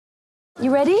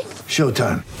You ready?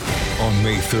 Showtime. On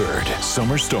May 3rd,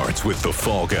 summer starts with The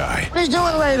Fall Guy. Let's do it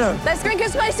later. Let's drink a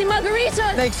spicy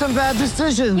margarita. Make some bad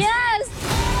decisions. Yes!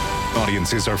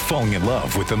 Audiences are falling in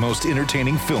love with the most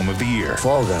entertaining film of the year.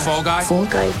 Fall Guy. Fall Guy? Fall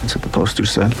Guy. That's what the poster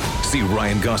said. See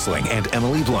Ryan Gosling and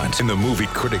Emily Blunt in the movie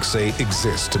critics say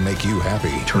exists to make you happy.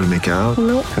 Trying to make it out?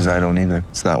 Nope. Because I don't either.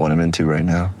 It's not what I'm into right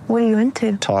now. What are you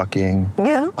into? Talking.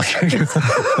 Yeah.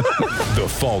 The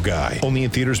Fall Guy. Only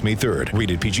in theaters May 3rd.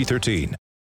 Rated PG-13.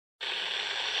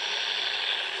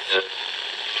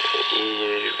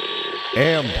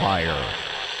 Empire.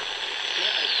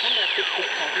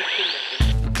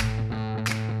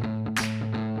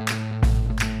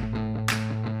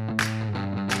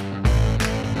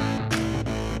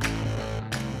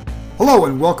 Hello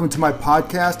and welcome to my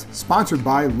podcast, sponsored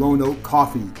by Lone Oak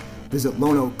Coffee. Visit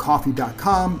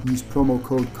loneoakcoffee.com, use promo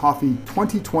code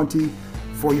COFFEE2020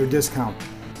 for your discount.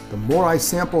 The more I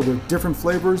sample their different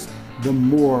flavors, the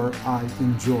more I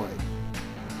enjoy.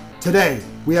 Today,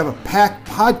 we have a packed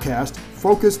podcast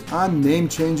focused on name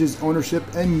changes, ownership,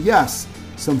 and yes,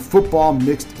 some football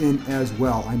mixed in as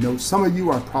well. I know some of you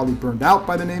are probably burned out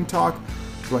by the name talk,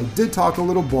 so I did talk a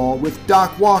little ball with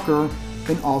Doc Walker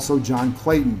and also John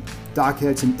Clayton. Doc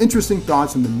had some interesting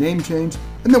thoughts on the name change,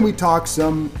 and then we talked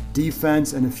some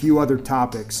defense and a few other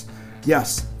topics.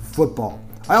 Yes, football.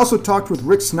 I also talked with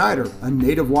Rick Snyder, a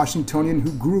native Washingtonian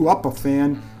who grew up a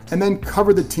fan and then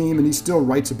covered the team, and he still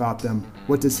writes about them.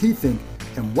 What does he think,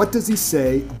 and what does he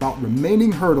say about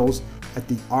remaining hurdles at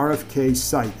the RFK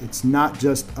site? It's not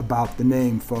just about the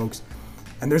name, folks.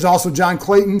 And there's also John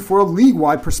Clayton for a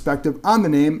league-wide perspective on the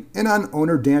name and on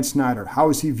owner Dan Snyder. How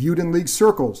is he viewed in league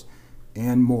circles?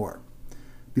 And more.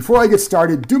 Before I get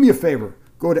started, do me a favor.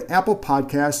 Go to Apple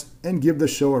Podcasts and give the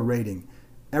show a rating.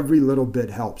 Every little bit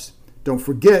helps. Don't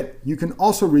forget, you can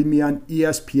also read me on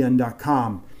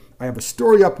ESPN.com. I have a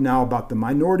story up now about the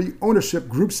minority ownership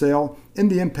group sale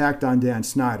and the impact on Dan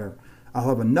Snyder. I'll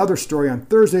have another story on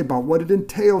Thursday about what it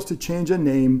entails to change a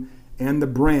name and the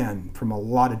brand from a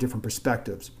lot of different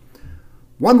perspectives.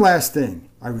 One last thing.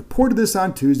 I reported this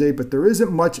on Tuesday, but there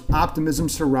isn't much optimism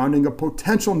surrounding a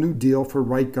potential new deal for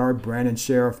right guard Brandon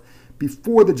Sheriff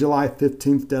before the July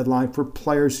 15th deadline for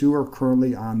players who are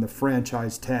currently on the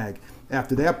franchise tag.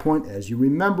 After that point, as you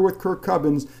remember with Kirk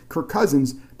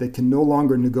Cousins, they can no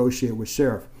longer negotiate with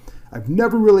Sheriff. I've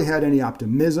never really had any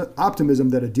optimism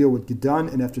that a deal would get done,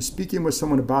 and after speaking with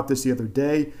someone about this the other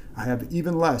day, I have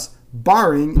even less,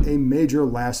 barring a major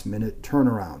last-minute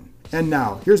turnaround. And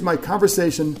now, here's my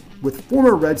conversation with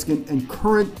former Redskin and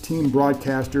current team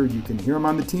broadcaster, you can hear him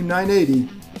on the Team 980,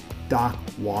 Doc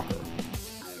Walker.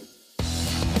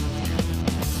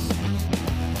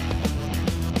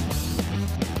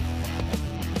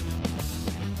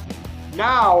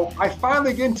 Now, I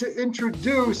finally get to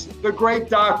introduce the great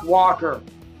Doc Walker,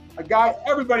 a guy,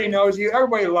 everybody knows you,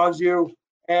 everybody loves you,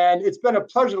 and it's been a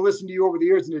pleasure to listen to you over the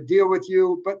years and to deal with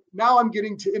you, but now I'm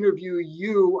getting to interview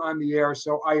you on the air,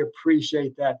 so I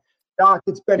appreciate that. Doc,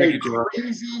 it's been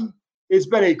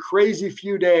a crazy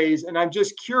few days, and I'm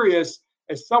just curious,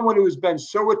 as someone who has been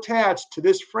so attached to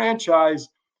this franchise,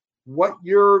 what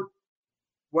your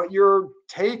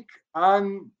take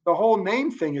on the whole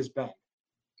name thing has been.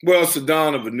 Well, it's the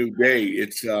dawn of a new day.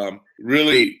 It's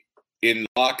really in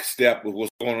lockstep with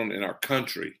what's going on in our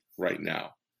country right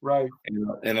now. Right.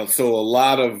 And so a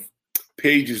lot of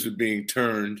pages are being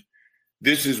turned.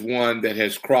 This is one that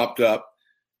has cropped up,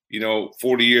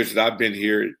 40 years that I've been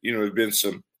here, there's been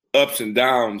some ups and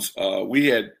downs. We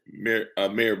had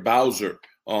Mayor Bowser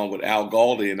on with Al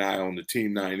Galdi and I on the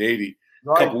Team 980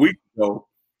 a couple weeks ago.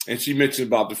 And she mentioned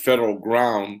about the federal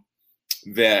ground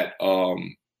that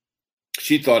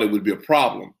she thought it would be a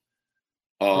problem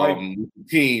with the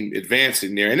team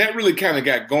advancing there. And that really kind of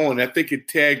got going. I think it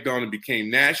tagged on and became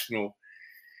national.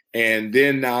 And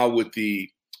then now with the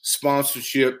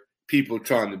sponsorship, people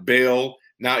trying to bail,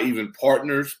 now even part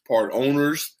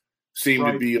owners seem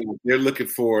to be, they're looking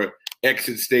for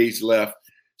exit stage left.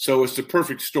 So it's the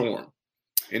perfect storm.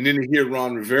 And then to hear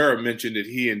Ron Rivera mention that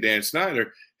he and Dan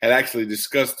Snyder had actually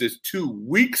discussed this 2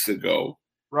 weeks ago.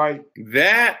 Right.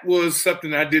 That was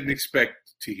something I didn't expect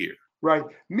to hear. Right.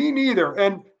 Me neither.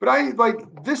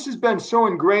 But this has been so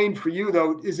ingrained for you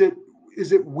though. Is it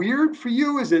weird for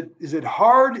you? Is it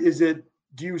hard?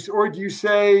 Do you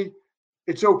say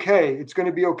it's okay? It's going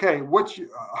to be okay. What's it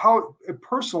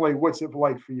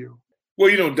like for you?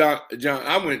 Well, John,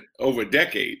 I went over a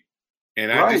decade and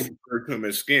I just referred to him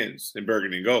as Skins in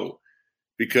Burgundy and Gold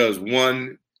because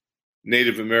one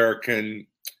Native American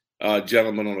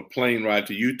gentleman on a plane ride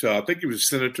to Utah, I think he was a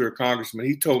senator or congressman,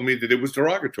 he told me that it was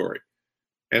derogatory.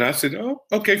 And I said, oh,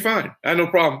 okay, fine. I had no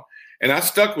problem. And I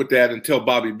stuck with that until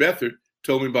Bobby Beathard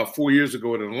told me about 4 years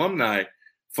ago at an alumni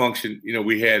function,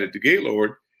 we had at the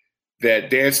Gaylord, that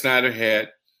Dan Snyder had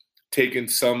taken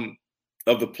some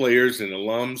of the players and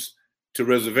alums to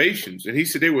reservations. And he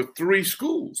said there were 3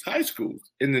 schools, high schools,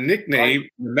 and the nickname,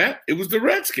 it was the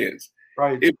Redskins.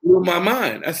 Right. It blew my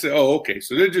mind. I said, oh, okay.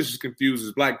 So they're just as confused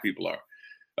as black people are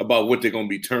about what they're going to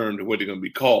be termed and what they're going to be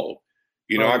called.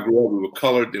 I grew up, we were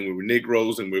colored, and we were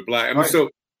Negroes, and we were black. I mean,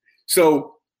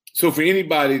 so for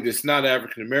anybody that's not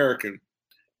African-American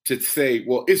to say,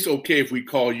 well, it's okay if we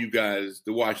call you guys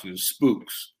the Washington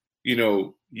Spooks,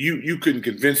 you couldn't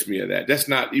convince me of that. That's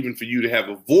not even for you to have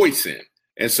a voice in.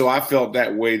 And so I felt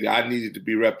that way, that I needed to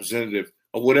be representative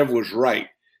of whatever was right,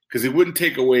 because it wouldn't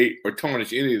take away or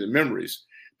tarnish any of the memories,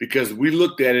 because we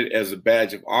looked at it as a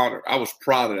badge of honor. I was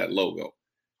proud of that logo.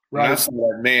 Right. When I saw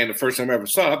that man the first time I ever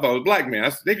saw it, I thought it was a black man. I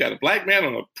said, they got a black man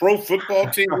on a pro football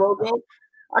team logo?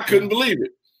 I couldn't believe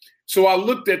it. So I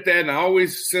looked at that, and I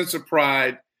always sense a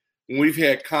pride when we've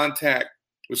had contact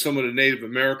with some of the Native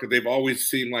Americans. They've always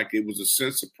seemed like it was a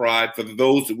sense of pride for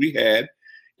those that we had.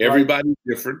 Everybody's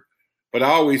different. But I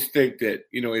always think that,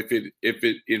 if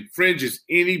it infringes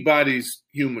anybody's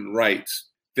human rights,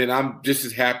 then I'm just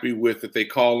as happy with if they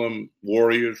call them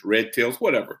Warriors, Red Tails,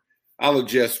 whatever. I'll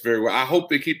adjust very well. I hope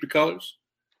they keep the colors.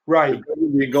 Right. The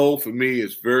burgundy and gold for me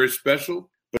is very special.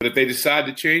 But if they decide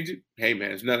to change it, hey, man,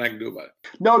 there's nothing I can do about it.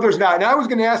 No, there's not. And I was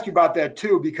going to ask you about that,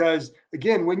 too, because,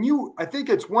 again, I think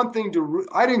it's one thing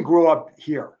I didn't grow up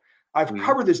here. I've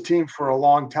covered this team for a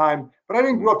long time, but I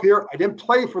didn't grow up here. I didn't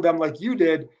play for them like you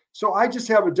did. So I just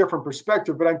have a different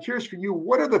perspective. But I'm curious for you,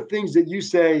 what are the things that you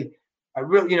say, I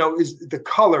really, is the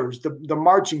colors, the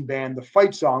marching band, the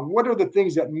fight song? What are the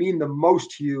things that mean the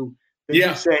most to you that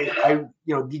you say,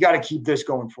 you got to keep this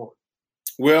going forward?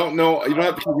 Well, no, you don't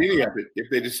have to keep any of it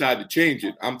if they decide to change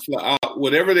it.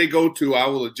 Whatever they go to, I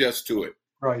will adjust to it.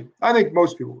 Right. I think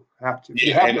most people have to.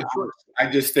 Yeah, I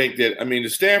just think that,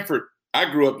 I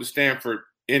grew up the Stanford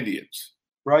Indians.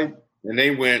 Right. And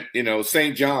they went,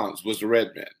 St. John's was the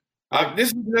Red Men. This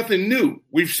is nothing new.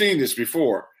 We've seen this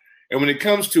before. And when it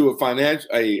comes to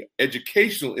a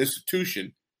educational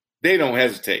institution, they don't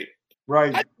hesitate.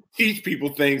 Right. I teach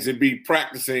people things and be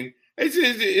practicing.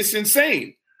 It's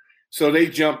insane. So they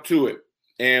jump to it.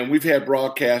 And we've had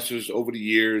broadcasters over the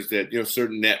years that,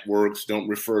 certain networks don't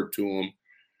refer to them.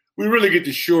 We really get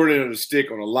the short end of the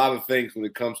stick on a lot of things when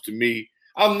it comes to me.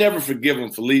 I'll never forgive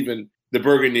them for leaving the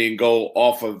burgundy and gold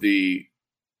off of the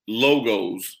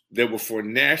logos that were for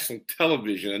national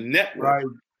television, a network. Right.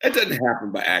 That doesn't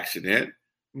happen by accident.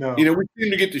 No. We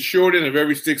seem to get the short end of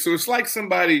every stick. So it's like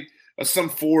somebody or some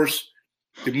force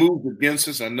that moves against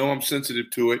us. I know I'm sensitive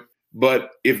to it. But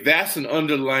if that's an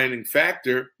underlying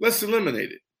factor, let's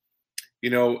eliminate it,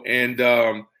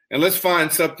 and let's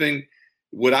find something.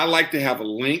 Would I like to have a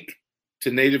link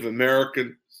to Native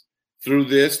American through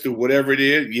whatever it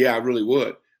is? Yeah, I really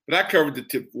would. But I covered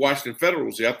the Washington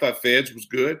Federals here. I thought Feds was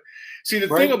good. See, the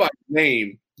thing about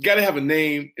name, you got to have a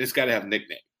name and it's got to have a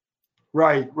nickname.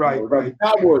 Right.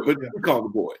 Cowboys, but we call the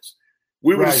boys.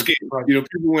 We were scared. Right. People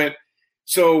went.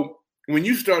 So when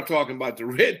you start talking about the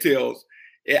Red Tails,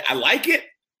 I like it,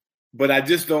 but I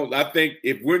just don't. I think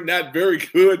if we're not very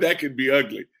good, that could be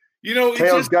ugly.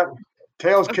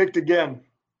 Tails kicked again.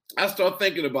 I start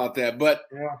thinking about that, but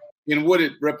in what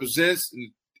it represents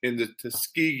in the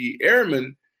Tuskegee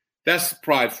Airmen, that's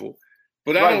prideful.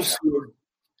 But I don't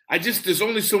see. There's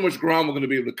only so much ground we're going to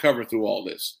be able to cover through all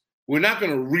this. We're not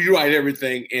going to rewrite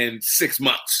everything in 6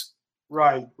 months.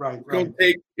 Right.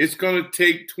 It's going to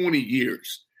take 20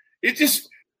 years.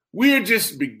 We're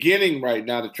just beginning right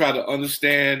now to try to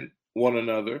understand one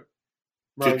another,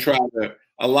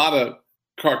 a lot of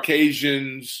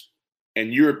Caucasians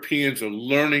and Europeans are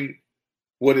learning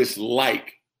what it's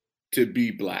like to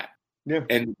be black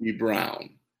and to be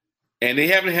brown. And they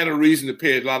haven't had a reason to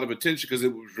pay a lot of attention because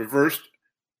it was reversed.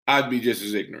 I'd be just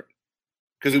as ignorant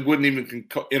because it wouldn't even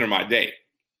enter my day.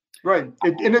 Right.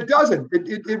 It doesn't.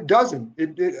 It doesn't.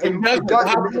 It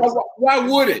doesn't. Why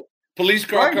would it? Police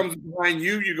car comes behind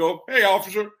you. You go, hey,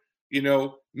 officer.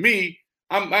 Me,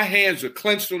 my hands are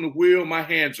clenched on the wheel. My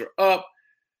hands are up.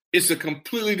 It's a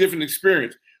completely different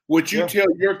experience. What you tell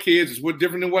your kids is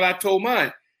different than what I told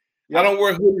mine. Yep. I don't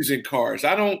wear hoodies in cars.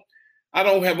 I don't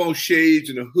have on shades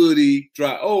and a hoodie.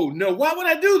 Oh, no. Why would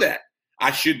I do that?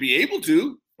 I should be able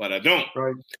to, but I don't.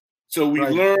 Right. So we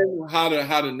learn how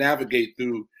to navigate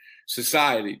through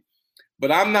society.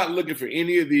 But I'm not looking for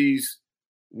any of these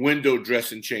window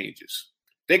dressing changes.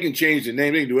 They can change the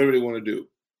name. They can do whatever they want to do.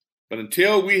 But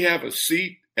until we have a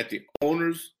seat at the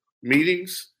owners'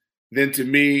 meetings, then to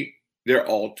me, they're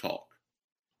all talk.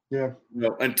 Yeah.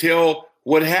 Until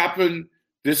what happened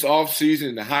this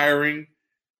offseason, the hiring,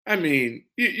 I mean,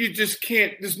 you just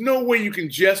can't. There's no way you can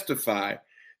justify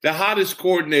the hottest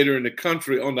coordinator in the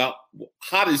country on the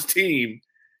hottest team,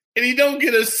 and he don't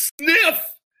get a sniff.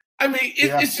 I mean,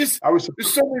 it's just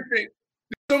there's so many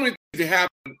things that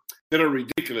happen that are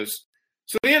ridiculous.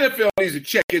 So the NFL needs to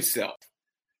check itself,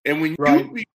 and when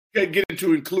you get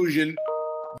into inclusion,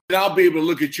 then I'll be able to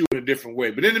look at you in a different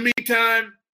way. But in the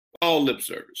meantime, all lip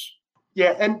service.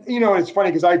 Yeah, and it's funny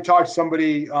because I talked to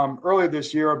somebody earlier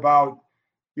this year about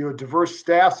diverse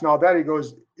staffs and all that. He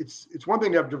goes, it's one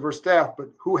thing to have diverse staff, but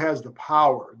who has the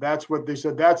power? That's what they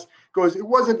said. He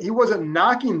wasn't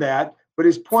knocking that, but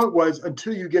his point was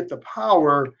until you get the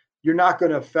power, you're not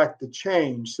going to affect the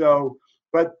change. So,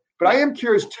 but I am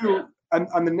curious too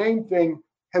on the name thing.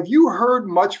 Have you heard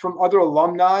much from other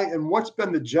alumni, and what's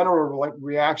been the general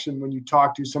reaction when you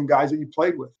talk to some guys that you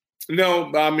played with?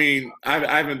 No, I mean,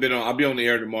 I haven't been on. I'll be on the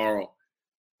air tomorrow,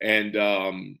 and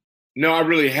no, I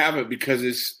really haven't because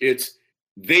it's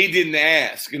they didn't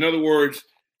ask. In other words,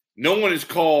 no one has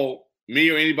called me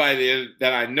or anybody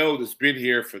that I know that's been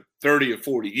here for 30 or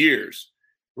 40 years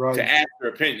to ask their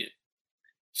opinion.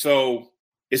 So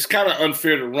it's kind of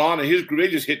unfair to Ron and his group. They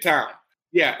just hit town.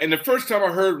 Yeah, and the first time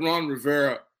I heard Ron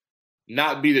Rivera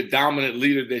not be the dominant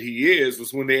leader that he is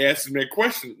was when they asked him that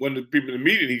question. When the people in the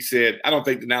meeting, he said, "I don't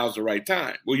think that now is the right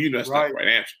time." Well, that's not the right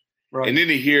answer. Right. And then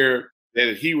to hear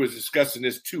that he was discussing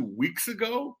this 2 weeks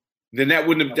ago, then that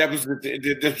was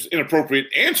the inappropriate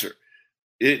answer.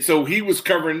 So he was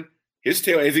covering his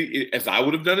tail as I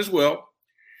would have done as well.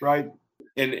 Right.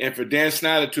 And for Dan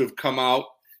Snyder to have come out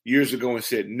years ago and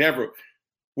said never.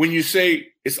 When you say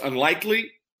it's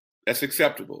unlikely, that's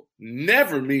acceptable.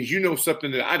 Never means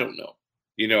something that I don't know.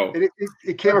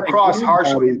 It came across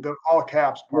harshly, the all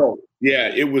caps part.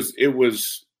 Yeah, it was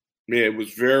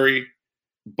very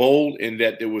bold in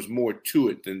that there was more to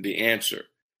it than the answer.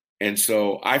 And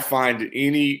so I find that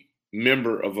any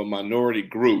member of a minority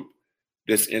group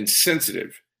that's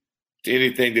insensitive to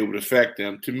anything that would affect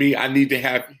them, to me, I need to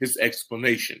have his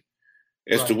explanation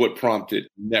as to what prompted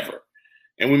never.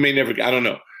 And we may never, I don't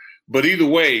know. But either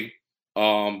way,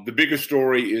 the bigger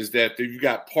story is that you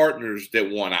got partners that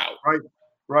want out.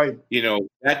 Right.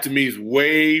 That to me is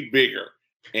way bigger.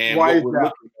 And why is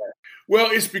that? Well,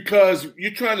 it's because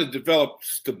you're trying to develop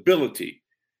stability.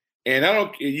 And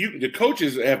the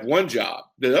coaches have one job.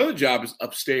 The other job is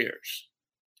upstairs.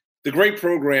 The great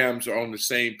programs are on the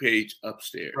same page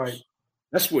upstairs. Right.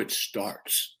 That's where it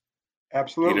starts.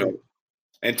 Absolutely.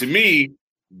 And to me,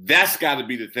 that's got to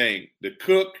be the thing. The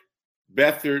Cook,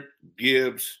 Beathard,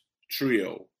 Gibbs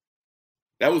trio.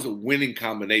 That was a winning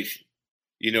combination,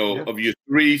 of your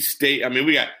three state. I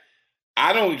mean,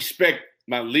 I don't expect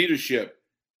my leadership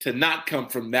to not come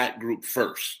from that group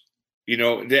first.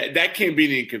 That can't be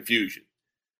any confusion.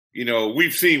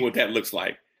 We've seen what that looks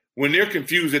like. When they're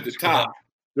confused at the top,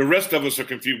 the rest of us are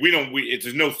confused.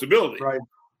 There's no stability. Right.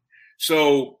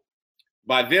 So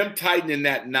by them tightening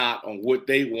that knot on what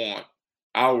they want,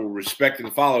 I will respect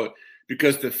and follow it,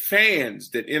 because the fans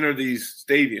that enter these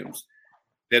stadiums,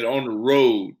 that are on the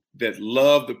road, that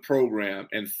love the program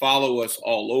and follow us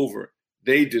all over,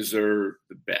 they deserve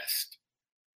the best.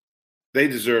 They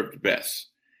deserve the best.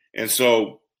 And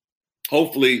so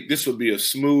hopefully this will be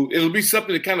it'll be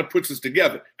something that kind of puts us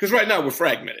together. Because right now we're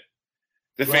fragmented.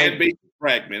 The fan base is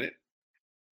fragmented.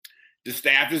 The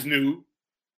staff is new.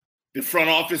 The front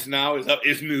office now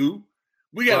is new.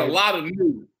 We got a lot of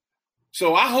new.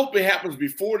 So I hope it happens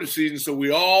before the season so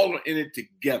we all are in it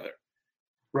together.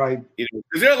 Right.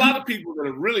 Because there are a lot of people that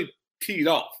are really teed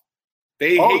off.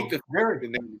 They hate the fact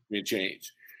that they're being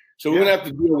changed. So we're going to have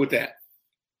to deal with that.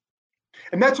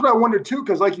 And that's what I wonder too,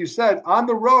 because like you said, on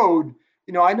the road,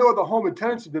 I know the home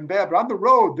attendance has been bad, but on the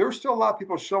road, there's still a lot of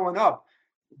people showing up.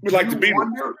 We'd like to be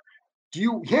there. Do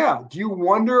you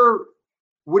wonder,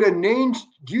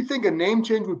 do you think a name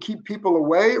change would keep people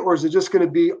away, or is it just going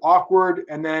to be awkward?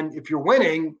 And then if you're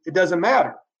winning, it doesn't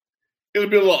matter. It'll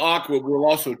be a little awkward. We'll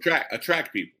also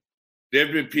attract people. There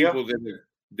have been people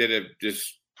that have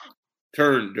just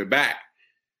turned their back.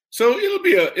 So it'll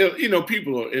be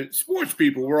people, sports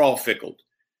people, we're all fickle.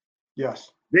 Yes.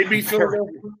 They beat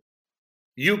Philadelphia.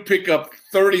 You pick up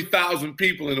 30,000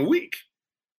 people in a week.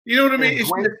 You know what I mean?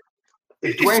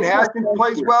 If Dwayne Haskins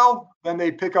plays well, then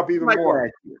they pick up even more.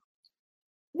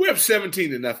 We're up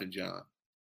 17-0, John.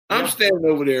 I'm standing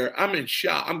over there. I'm in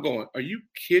shock. I'm going, are you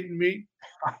kidding me?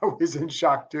 I was in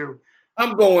shock too.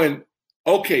 I'm going,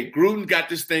 okay, Gruden got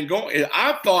this thing going.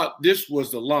 I thought this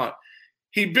was the launch.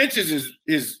 He benches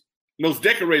his most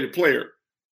decorated player,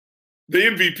 the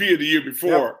MVP of the year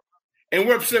before, And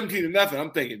we're up 17-0.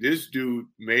 I'm thinking this dude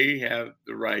may have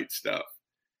the right stuff.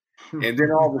 And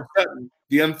then all of a sudden,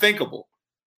 the unthinkable.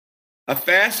 A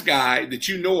fast guy that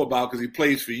you know about because he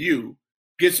plays for you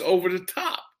gets over the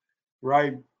top.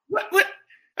 Right. What?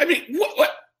 I mean,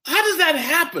 what? How does that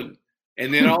happen?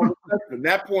 And then all of a sudden, from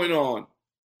that point on,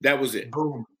 that was it.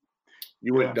 Boom.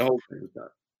 You went, the whole thing was done.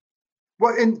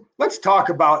 Well, and let's talk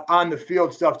about on the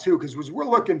field stuff too, because we're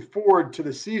looking forward to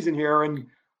the season here, and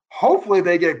hopefully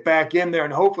they get back in there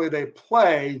and hopefully they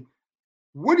play.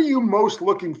 What are you most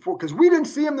looking for? Because we didn't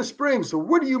see them this spring. So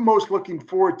what are you most looking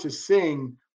forward to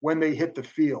seeing when they hit the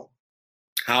field?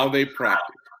 How they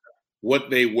practice, what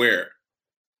they wear.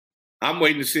 I'm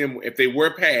waiting to see them. If they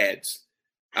wear pads,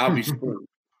 I'll be spoiled.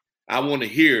 I want to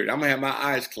hear it. I'm going to have my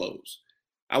eyes closed.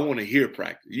 I want to hear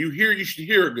practice. You should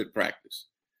hear a good practice.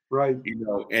 Right. You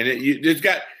know, and it's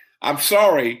got, I'm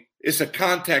sorry, it's a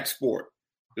contact sport.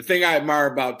 The thing I admire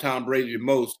about Tom Brady the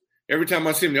most, every time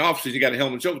I see him in the offices, he got a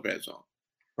helmet and shoulder pads on.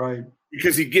 Right.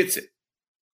 Because he gets it.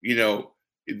 You know,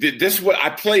 this is what I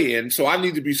play in, so I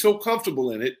need to be so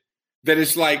comfortable in it that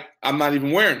it's like I'm not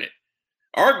even wearing it.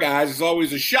 Our guys is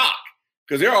always a shock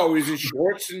because they're always in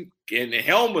shorts and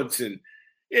helmets, and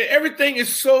everything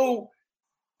is so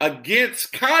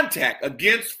against contact,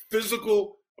 against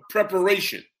physical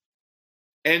preparation.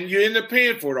 And you end up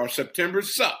paying for it. Our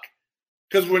Septembers suck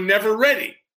because we're never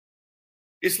ready.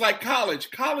 It's like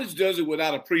college. College does it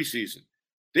without a preseason.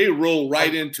 They roll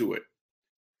right into it.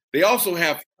 They also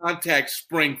have contact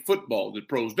spring football that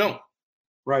pros don't.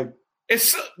 Right.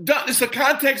 It's a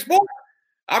contact sport.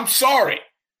 I'm sorry.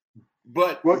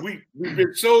 But we've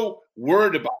been so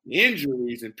worried about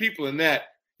injuries and people in that.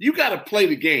 You got to play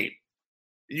the game.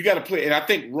 You got to play. And I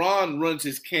think Ron runs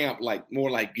his camp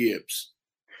more like Gibbs.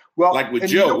 Well, like with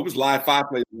Joe, it was live 5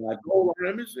 plays.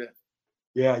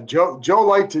 Yeah, Joe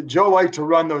liked to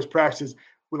run those practices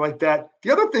like that.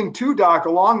 The other thing too, Doc,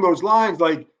 along those lines,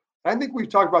 like I think we've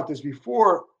talked about this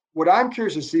before. What I'm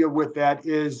curious to see with that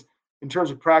is, in terms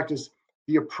of practice,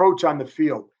 the approach on the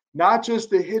field, not just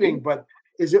the hitting, but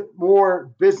is it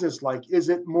more business-like? Is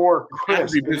it more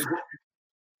crisp?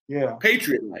 Yeah,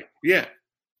 Patriot-like. Yeah.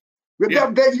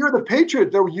 That year, the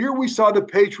Patriot, the year we saw the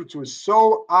Patriots was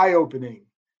so eye-opening.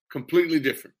 Completely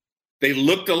different. They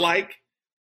looked alike.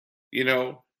 You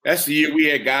know, that's the year we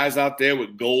had guys out there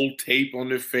with gold tape on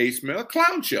their face, man, a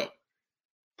clown show.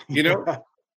 You know,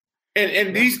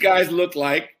 and these guys looked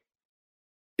like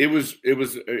it was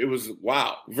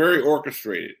wow, very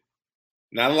orchestrated.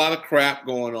 Not a lot of crap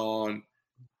going on.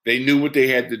 They knew what they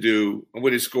had to do, and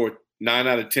what they scored 9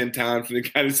 out of 10 times when they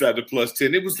got inside the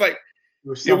 +10. It was like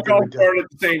we all started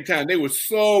at the same time. They were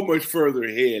so much further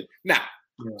ahead. Now,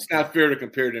 it's not fair to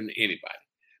compare them to anybody,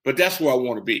 but that's where I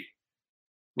want to be.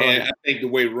 Right. And I think the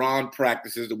way Ron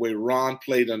practices, the way Ron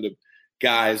played under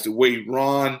guys, the way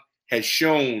Ron has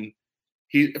shown,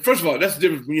 first of all, that's the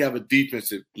difference when you have a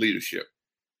defensive leadership.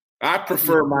 I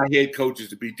prefer my head coaches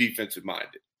to be defensive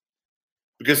minded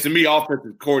because to me,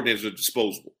 offensive coordinators are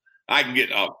disposable. I can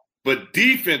get up, but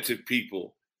defensive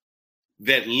people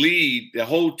that lead, the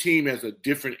whole team has a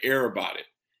different air about it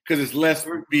because it's less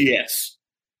BS.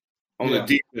 On the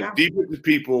defense. Defensive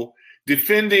people,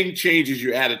 defending changes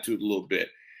your attitude a little bit.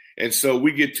 And so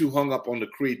we get too hung up on the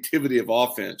creativity of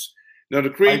offense. Now,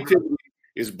 the creativity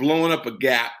is blowing up a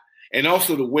gap and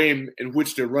also the way in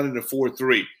which they're running the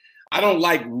 4-3. I don't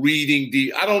like reading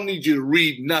I don't need you to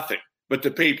read nothing but the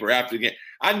paper after the game.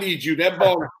 I need you, that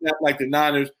ball snap like the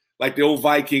Niners, like the old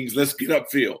Vikings, let's get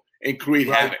upfield and create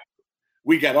havoc.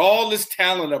 We got all this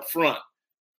talent up front,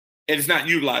 and it's not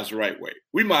utilized the right way.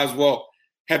 We might as well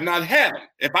have not had them.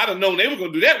 If I'd have known they were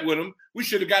going to do that with them, we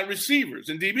should have got receivers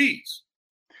and DBs.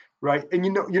 Right. And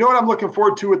you know what I'm looking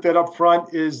forward to with that up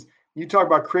front is you talk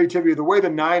about creativity, the way the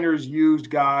Niners used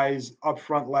guys up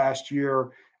front last year.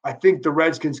 I think the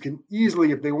Redskins can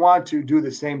easily, if they want to, do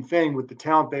the same thing with the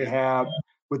talent they have,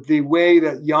 with the way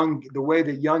that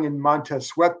Young and Montez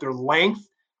Sweat their length.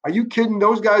 Are you kidding?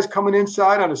 Those guys coming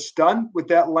inside on a stunt with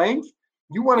that length?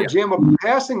 You want to jam up the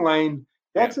passing lane.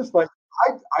 That's just like,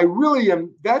 I really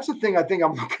am. That's the thing I think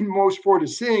I'm looking most forward to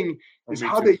seeing is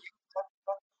how they use that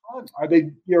fun. Are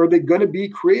they going to be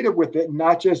creative with it and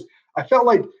not just? I felt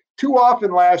like too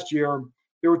often last year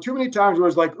there were too many times where it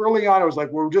was like early on it was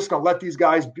like we're just going to let these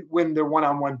guys win their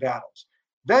one-on-one battles.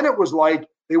 Then it was like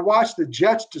they watched the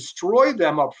Jets destroy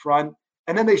them up front,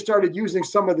 and then they started using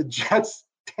some of the Jets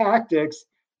tactics,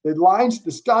 the lines,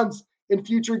 the stunts in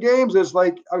future games. It's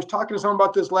like I was talking to someone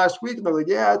about this last week, and they're like,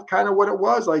 "Yeah, it's kind of what it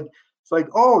was like." It's like,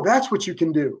 oh, that's what you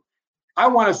can do. I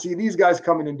want to see these guys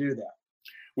come in and do that.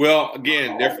 Well,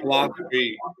 again, their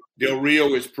philosophy, Del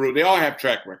Rio is proof. They all have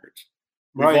track records.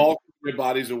 We've all their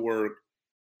bodies of work,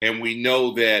 and we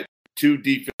know that two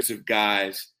defensive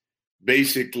guys,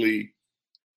 basically,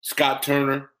 Scott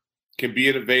Turner can be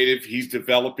innovative. He's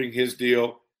developing his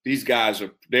deal. These guys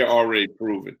they're already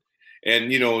proven.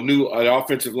 And, an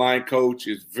offensive line coach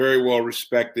is very well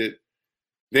respected.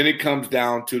 Then it comes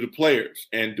down to the players.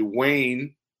 And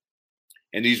Dwayne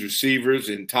and these receivers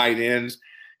and tight ends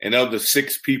and of the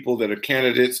 6 people that are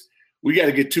candidates, we got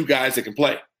to get 2 guys that can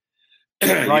play.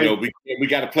 Right. We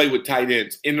got to play with tight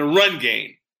ends in the run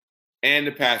game and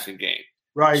the passing game.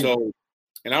 Right. So,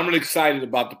 and I'm really excited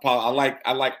about I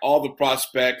like all the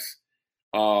prospects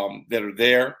that are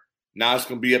there. Now it's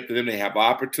going to be up to them. They have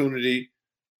opportunity,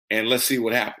 and let's see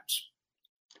what happens.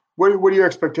 What are your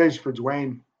expectations for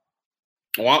Dwayne?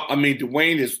 Well, I mean,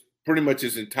 Dwayne is pretty much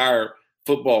his entire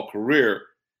football career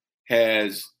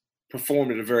has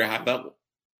performed at a very high level.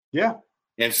 Yeah.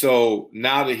 And so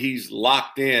now that he's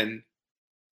locked in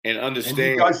and understands.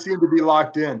 And you guys seem to be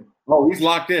locked in. Oh, he's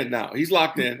locked in now. He's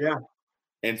locked in. Yeah.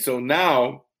 And so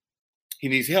now he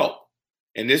needs help.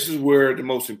 And this is where the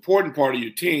most important part of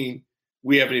your team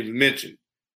we haven't even mentioned,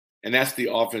 and that's the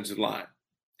offensive line.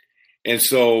 And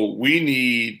so we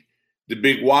need the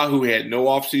big Wahoo had no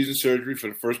offseason surgery for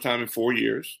the first time in 4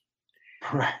 years.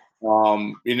 Right.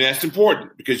 And that's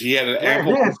important because he had an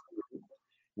ample.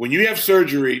 When you have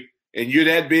surgery and you're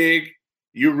that big,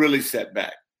 you're really set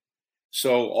back.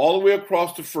 So all the way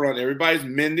across the front, everybody's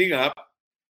mending up.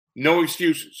 No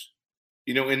excuses.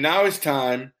 And now it's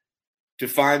time to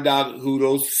find out who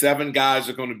those 7 guys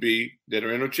are going to be that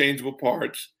are interchangeable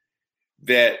parts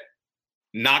that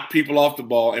knock people off the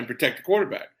ball and protect the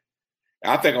quarterback.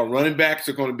 I think our running backs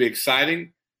are going to be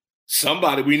exciting.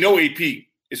 Somebody, we know AP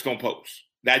is going to post.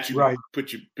 That you right.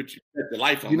 put the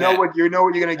life on. You know what you're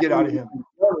going to get out of him.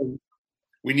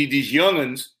 We need these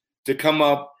young'uns to come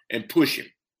up and push him.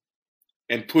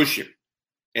 And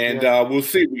we'll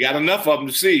see. We got enough of them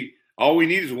to see. All we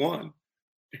need is one.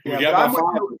 Yeah,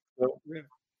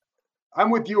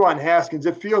 I'm with you on Haskins.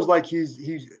 It feels like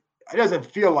it doesn't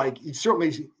feel like he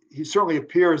certainly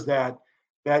appears that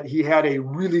he had a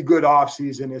really good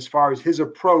offseason as far as his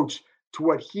approach to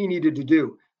what he needed to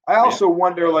do. I also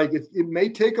wonder, if it may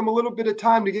take him a little bit of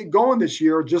time to get going this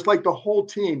year, just like the whole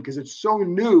team, because it's so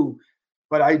new.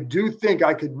 But I do think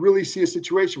I could really see a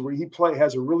situation where he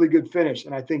has a really good finish,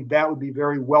 and I think that would be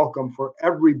very welcome for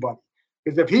everybody.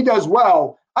 Because if he does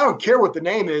well, I don't care what the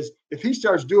name is. If he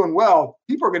starts doing well,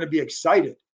 people are going to be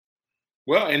excited.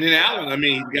 Well, and then Allen,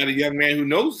 he's got a young man who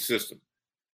knows the system.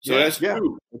 So that's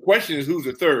true. The question is who's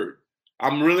the third?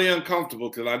 I'm really uncomfortable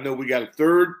because I know we got a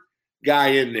third guy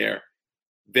in there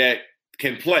that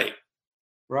can play.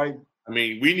 Right.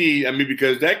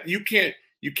 Because that you can't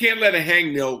let a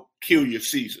hangnail kill your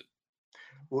season.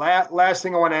 Last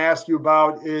thing I want to ask you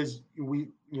about is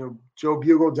Joe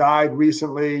Bugle died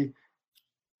recently.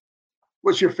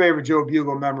 What's your favorite Joe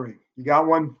Bugle memory? You got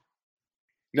one?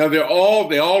 No, they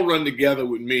all run together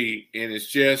with me, and it's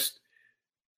just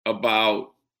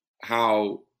about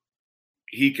how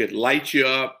he could light you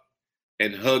up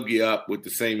and hug you up with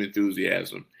the same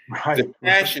enthusiasm. Right. The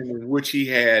passion in which he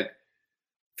had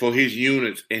for his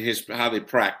units and how they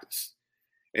practice,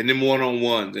 and then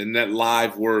one-on-ones and that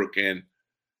live work. And,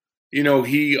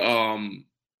 he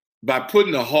by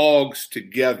putting the Hogs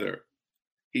together,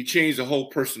 he changed the whole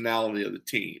personality of the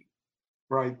team.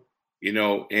 Right.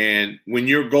 And when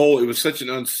your goal, it was such an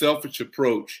unselfish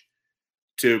approach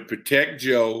to protect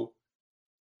Joe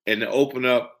and to open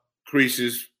up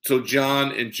creases so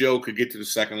John and Joe could get to the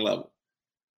second level.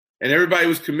 And everybody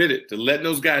was committed to letting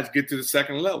those guys get to the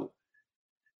second level.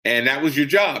 And that was your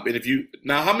job. And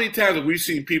now how many times have we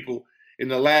seen people in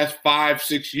the last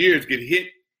 5-6 years get hit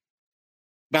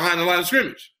behind the line of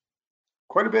scrimmage?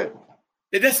 Quite a bit.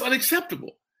 And that's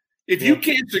unacceptable. If you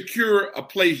can't secure a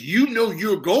place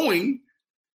you're going,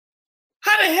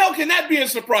 how the hell can that be a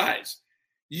surprise?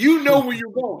 You know where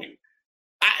you're going.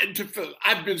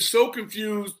 I've been so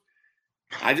confused.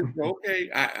 I just go, okay,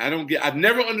 I don't get. I've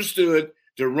never understood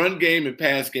the run game and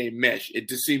pass game mesh. It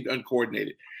just seemed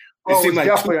uncoordinated. It seemed like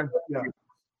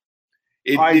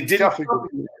it didn't.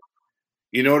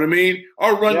 You know what I mean?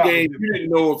 Our run game, you didn't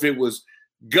know if it was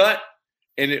gut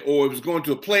or it was going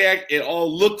to a play act. It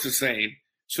all looked the same.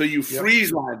 So you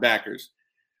freeze linebackers.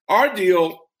 Our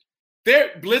deal,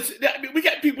 they're blitzing. We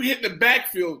got people hitting the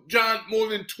backfield, John, more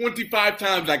than 25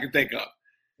 times I can think of.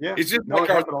 Yeah. It's just like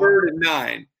our 3rd and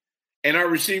 9, and our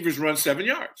receivers run 7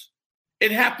 yards.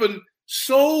 It happened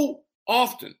so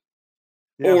often.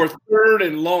 Yeah. Or 3rd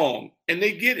and long, and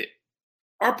they get it.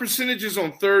 Our percentages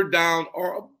on 3rd down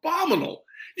are abominable.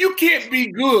 You can't be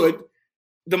good.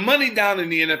 The money down in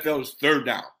the NFL is 3rd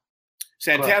down.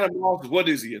 Santana Moss, what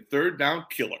is he? A third down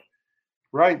killer.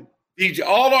 Right.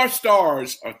 All our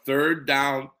stars are third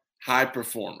down high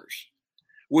performers.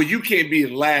 Well, you can't be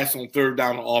last on third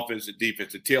down on offense and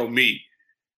defense and tell me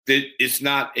that it's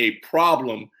not a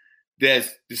problem that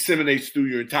disseminates through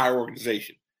your entire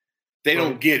organization. They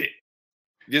don't get it.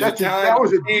 There's a time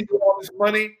to pay all this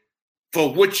money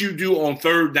for what you do on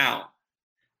third down.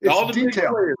 All the big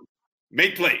players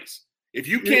make plays. If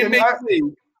you can't make plays,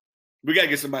 we got to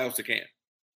get somebody else that can.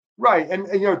 Right. And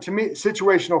to me,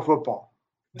 situational football.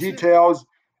 Details.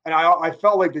 And I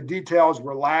felt like the details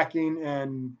were lacking.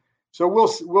 And so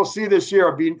we'll see this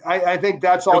year. I think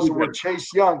that's also where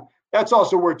Chase Young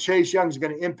is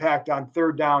going to impact on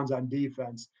third downs on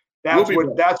defense.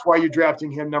 That's why you're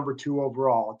drafting him number 2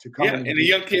 overall to come. Yeah, and the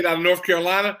young kid out of North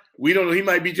Carolina, we don't know. He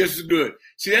might be just as good.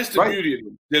 See, that's the beauty of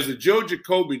it. There's a Joe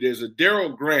Jacoby, there's a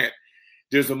Darryl Grant,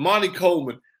 there's a Monty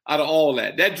Coleman out of all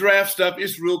that. That draft stuff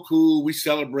is real cool. We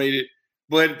celebrate it,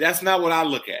 but that's not what I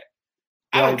look at.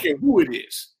 I don't care who it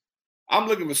is. I'm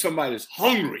looking for somebody that's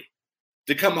hungry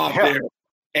to come out there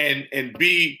and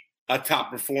be a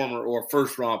top performer or a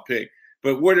first-round pick.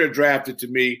 But where they're drafted, to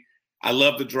me, I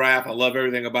love the draft. I love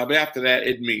everything about it. But after that,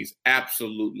 it means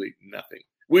absolutely nothing.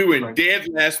 We were in dead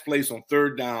last place on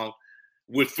third down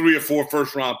with 3 or 4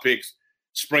 first-round picks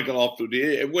sprinkled all through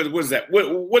the – what is that?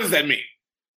 What does that mean?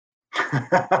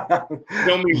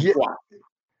 Don't mean what.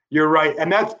 You're right. And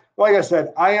that's – like I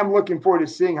said, I am looking forward to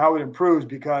seeing how it improves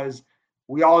because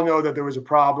we all know that there was a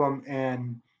problem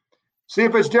and see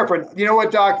if it's different. You know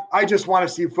what, Doc? I just want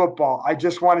to see football. I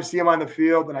just want to see him on the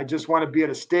field, and I just want to be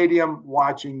at a stadium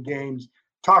watching games,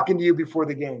 talking to you before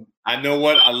the game. I know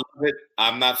what. I love it.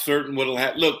 I'm not certain what will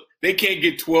happen. Look, they can't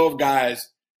get 12 guys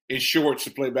in shorts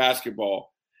to play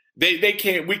basketball. They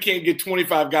can't. We can't get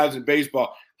 25 guys in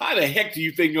baseball. How the heck do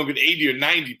you think you're going to get 80 or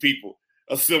 90 people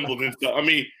assembled and stuff? I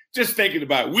mean, just thinking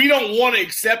about it. We don't want to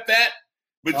accept that,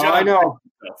 but John, I know.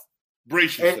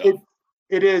 Brace yourself.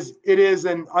 It is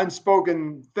an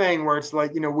unspoken thing where it's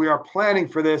like, we are planning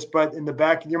for this, but in the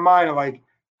back of your mind, like,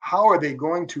 how are they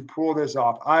going to pull this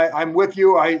off? I'm with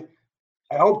you. I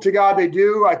hope to God they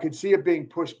do. I could see it being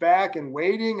pushed back and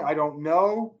waiting. I don't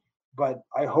know, but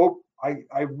I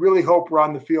really hope we're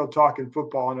on the field talking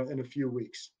football in a few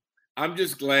weeks. I'm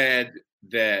just glad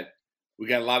that we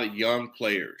got a lot of young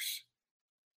players.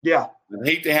 Yeah. I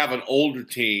hate to have an older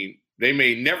team. They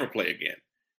may never play again.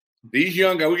 These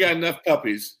young guys, we got enough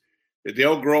puppies that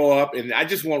they'll grow up, and I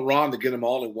just want Ron to get them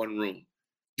all in one room.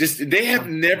 They have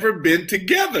never been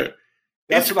together.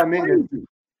 That's what I mean.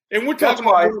 And we're talking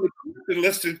about in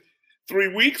less than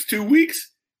 3 weeks, 2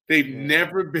 weeks. They've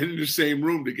never been in the same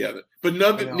room together. But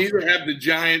neither have the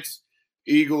Giants,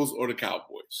 Eagles, or the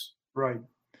Cowboys. Right.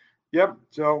 Yep.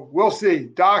 So we'll see.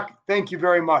 Doc, thank you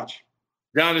very much.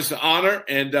 John, it's an honor,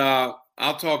 and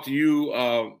I'll talk to you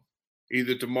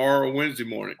either tomorrow or Wednesday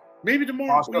morning. Maybe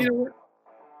tomorrow. Awesome. You know what?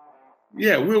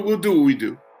 Yeah, we'll do what we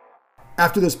do.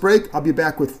 After this break, I'll be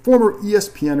back with former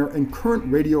ESPNer and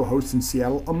current radio host in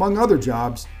Seattle, among other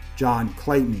jobs, John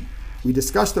Clayton. We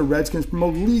discuss the Redskins from a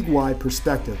league-wide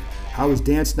perspective. How is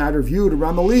Dan Snyder viewed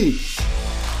around the league?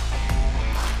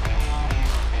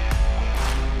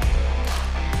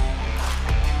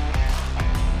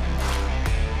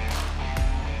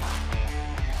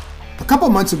 A couple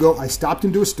months ago, I stopped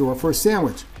into a store for a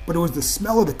sandwich, but it was the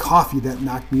smell of the coffee that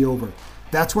knocked me over.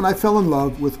 That's when I fell in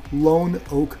love with Lone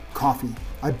Oak Coffee.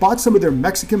 I bought some of their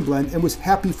Mexican blend and was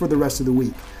happy for the rest of the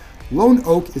week. Lone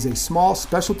Oak is a small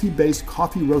specialty-based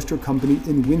coffee roaster company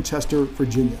in Winchester,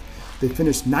 Virginia. They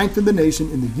finished 9th in the nation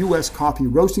in the U.S. Coffee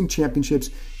Roasting Championships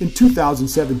in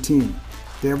 2017.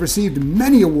 They have received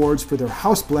many awards for their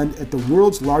house blend at the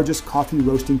world's largest coffee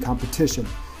roasting competition.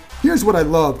 Here's what I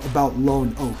love about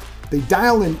Lone Oak. They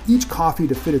dial in each coffee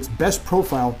to fit its best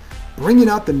profile, bringing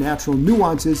out the natural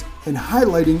nuances and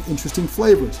highlighting interesting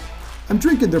flavors. I'm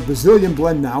drinking their Brazilian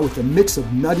blend now with a mix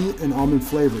of nutty and almond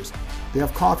flavors. They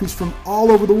have coffees from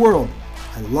all over the world.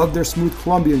 I love their smooth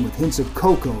Colombian with hints of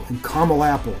cocoa and caramel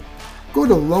apple. Go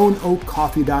to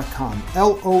loneoakcoffee.com,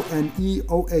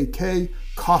 L-O-N-E-O-A-K,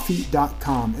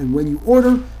 coffee.com, and when you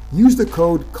order, use the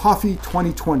code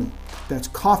COFFEE2020. That's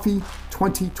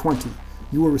COFFEE2020.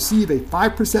 You will receive a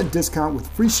 5% discount with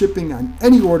free shipping on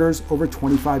any orders over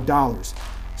 $25.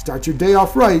 Start your day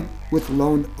off right with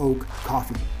Lone Oak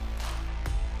Coffee.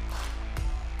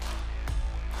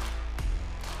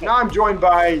 Now I'm joined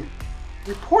by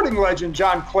reporting legend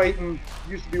John Clayton.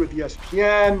 Used to be with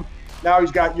ESPN. Now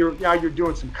you're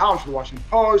doing some columns for the Washington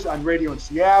Post, on radio in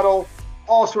Seattle,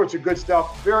 all sorts of good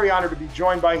stuff. Very honored to be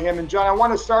joined by him. And John, I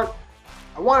want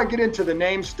to get into the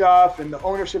name stuff and the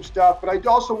ownership stuff, but I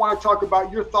also want to talk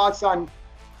about your thoughts on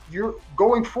you're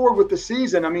going forward with the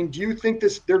season. I mean, do you think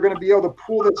they're going to be able to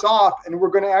pull this off and we're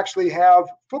going to actually have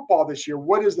football this year?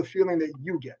 What is the feeling that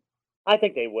you get? I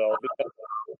think they will, because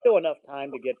there's still enough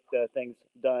time to get things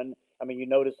done. I mean, you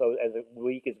notice as the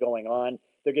week is going on,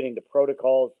 they're getting the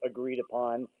protocols agreed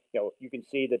upon. You can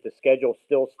see that the schedule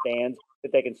still stands,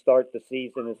 that they can start the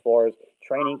season as far as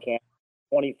training camp,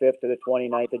 25th to the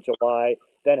 29th of July,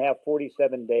 then have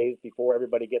 47 days before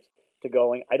everybody gets to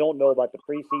going. I don't know about the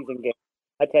preseason game.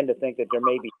 I tend to think that there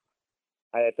may be,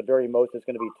 at the very most, it's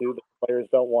going to be 2, but the players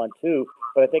don't want 2.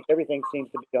 But I think everything seems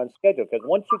to be on schedule, because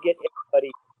once you get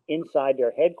everybody inside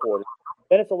their headquarters,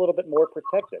 then it's a little bit more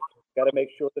protective. Got to make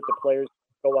sure that the players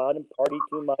go out and party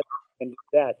too much and do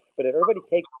that. But if everybody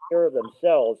takes care of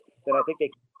themselves, then I think they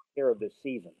can take care of this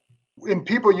season. And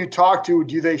people you talk to,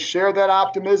 do they share that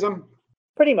optimism?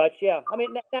 Pretty much, yeah. I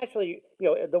mean, naturally,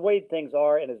 the way things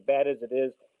are, and as bad as it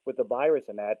is with the virus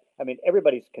and that, I mean,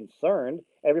 everybody's concerned.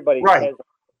 Everybody has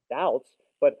doubts.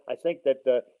 But I think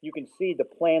that you can see the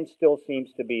plan still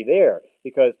seems to be there,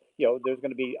 because, there's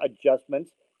going to be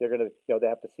adjustments. They're going to, they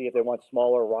have to see if they want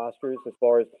smaller rosters as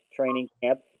far as training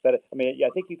camp. But I mean, I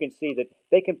think you can see that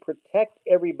they can protect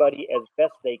everybody as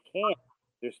best they can.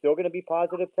 There's still going to be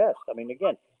positive tests. I mean,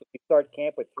 again, if you start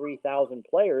camp with 3,000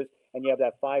 players and you have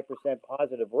that 5%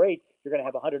 positive rate, you're going to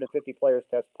have 150 players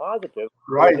test positive.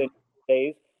 Right. Within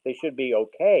days, they should be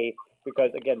okay,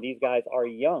 because, again, these guys are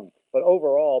young. But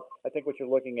overall, I think what you're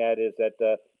looking at is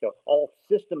that all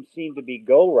systems seem to be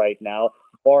go right now,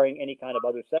 barring any kind of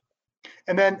other setback.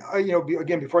 And then,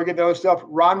 again, before I get to other stuff,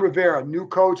 Ron Rivera, new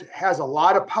coach, has a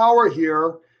lot of power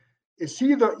here. Is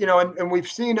he and we've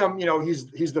seen him,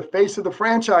 he's the face of the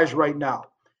franchise right now.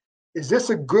 Is this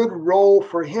a good role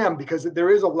for him? Because there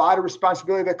is a lot of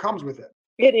responsibility that comes with it.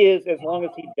 It is, as long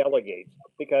as he delegates,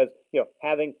 because,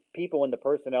 having people in the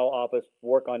personnel office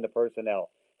work on the personnel.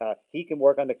 He can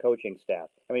work on the coaching staff.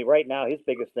 I mean, right now, his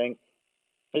biggest thing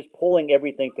is pulling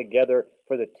everything together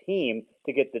for the team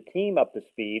to get the team up to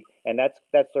speed. And that's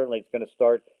certainly going to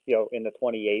start, in the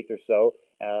 28th or so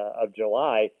of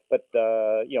July. But,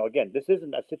 again, this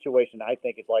isn't a situation I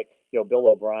think it's like, Bill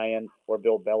O'Brien or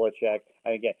Bill Belichick.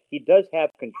 And again, he does have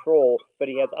control, but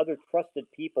he has other trusted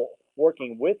people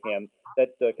working with him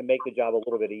that can make the job a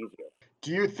little bit easier.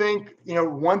 Do you think,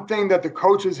 one thing that the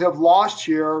coaches have lost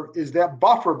here is that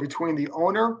buffer between the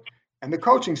owner and the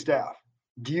coaching staff?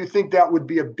 Do you think that would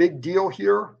be a big deal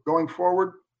here going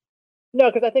forward?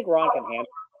 No, because I think Ron can handle it.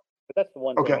 But that's the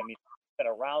one thing. Okay. I mean, he's been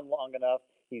around long enough.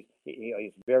 He's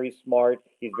very smart.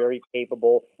 He's very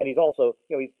capable, and he's also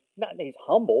he's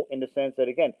humble in the sense that,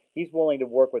 again, he's willing to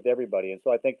work with everybody. And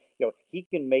so I think he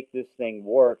can make this thing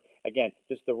work. Again,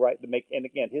 just the right to make. And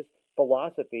again, his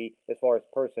philosophy as far as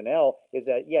personnel is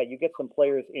that, you get some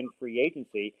players in free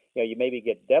agency, you maybe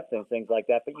get depth and things like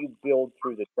that, but you build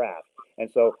through the draft.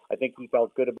 And so I think he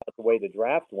felt good about the way the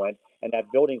draft went, and that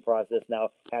building process now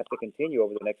has to continue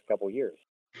over the next couple of years.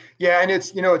 Yeah, and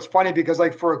it's funny because,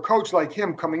 like, for a coach like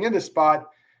him coming in this spot,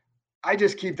 I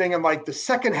just keep thinking, like, the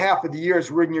second half of the year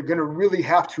is when you're going to really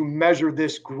have to measure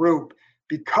this group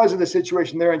because of the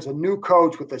situation there. It's a new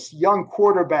coach with this young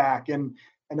quarterback and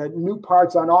a new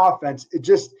parts on offense.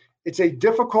 It's a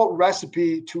difficult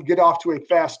recipe to get off to a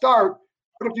fast start.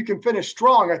 But if you can finish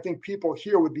strong, I think people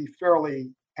here would be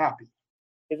fairly happy.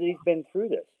 He's been through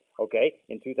this, okay?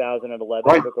 In 2011,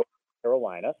 Right. he took over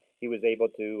Carolina. He was able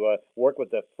to work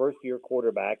with the first-year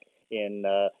quarterback in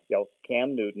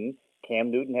Cam Newton.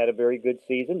 Cam Newton had a very good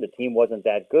season. The team wasn't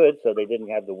that good, so they didn't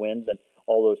have the wins and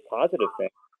all those positive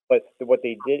things. But what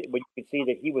they did, you can see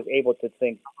that he was able to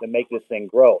make this thing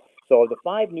grow. So of the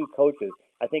 5 new coaches,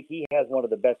 I think he has one of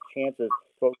the best chances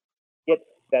to get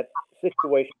that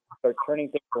situation, start turning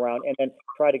things around, and then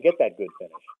try to get that good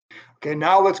finish. Okay,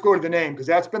 now let's go to the name, because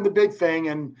that's been the big thing,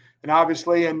 and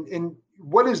obviously, and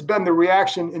what has been the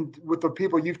reaction with the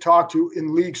people you've talked to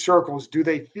in league circles? Do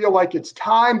they feel like it's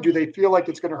time? Do they feel like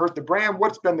it's going to hurt the brand?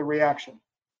 What's been the reaction?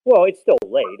 Well, it's still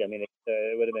late. I mean,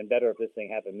 it would have been better if this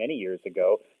thing happened many years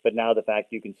ago. But now the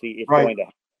fact you can see it's Right. going to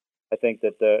happen, I think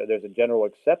that there's a general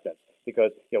acceptance,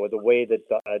 because with the way that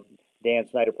Dan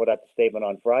Snyder put out the statement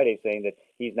on Friday saying that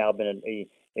he's now been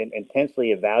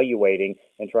intensely evaluating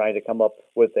and trying to come up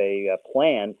with a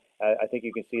plan. I think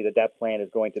you can see that plan is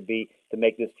going to be to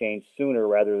make this change sooner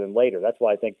rather than later. That's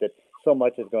why I think that so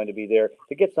much is going to be there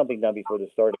to get something done before the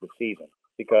start of the season,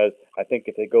 because I think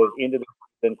if it goes into the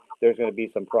season, there's going to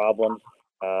be some problems.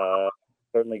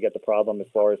 Certainly get the problem as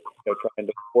far as trying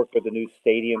to work with the new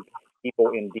stadium people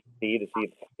in D.C. to see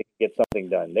if they can get something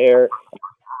done there.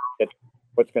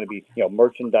 What's going to be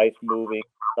merchandise moving,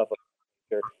 stuff like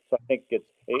that. So I think it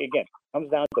comes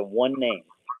down to one name,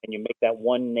 and you make that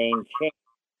one name change.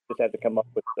 just have to come up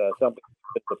with something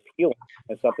that's appealing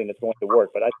and something that's going to work.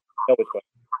 But I know it's going.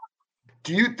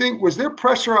 Do you think, was there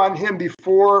pressure on him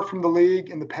before from the league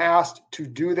in the past to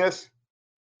do this?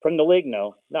 From the league,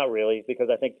 no, not really, because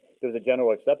I think there was a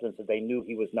general acceptance that they knew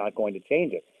he was not going to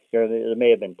change it. There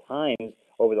may have been times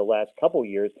over the last couple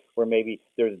years where maybe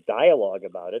there's dialogue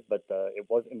about it, but it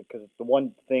wasn't, because the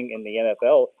one thing in the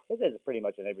NFL, it is pretty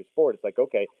much in every sport, it's like,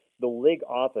 okay, the league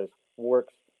office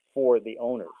works for the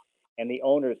owners, and the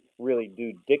owners really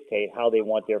do dictate how they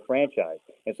want their franchise.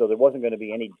 And so there wasn't going to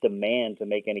be any demand to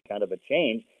make any kind of a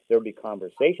change. There would be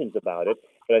conversations about it.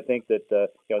 But I think that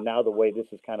now the way this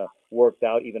is kind of worked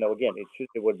out, even though again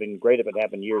it would have been great if it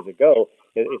happened years ago,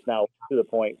 it's now to the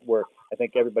point where I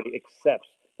think everybody accepts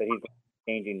that he's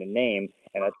changing the name,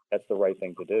 and that's the right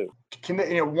thing to do.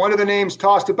 One of the names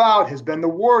tossed about has been the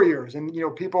Warriors, and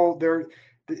people there.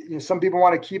 Some people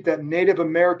want to keep that Native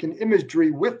American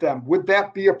imagery with them. Would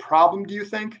that be a problem, do you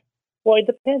think? Well, it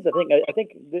depends. I think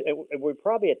we're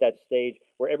probably at that stage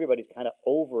where everybody's kind of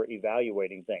over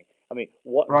evaluating things. I mean,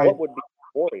 what would be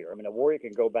a warrior? I mean, a warrior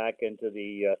can go back into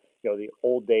the the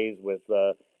old days with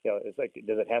it's like,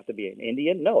 does it have to be an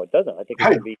Indian? No, it doesn't. I think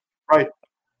it can be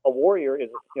a warrior is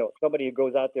somebody who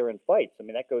goes out there and fights. I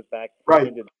mean, that goes back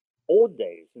into the old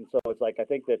days. And so it's like, I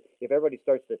think that if everybody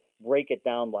starts to break it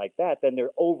down like that, then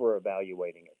they're over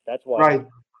evaluating it. That's why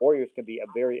Warriors can be a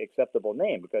very acceptable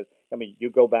name, because I mean, you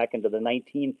go back into the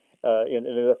in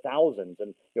the thousands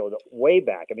and the way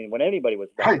back. I mean, when anybody was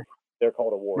back, they're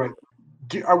called a Warrior.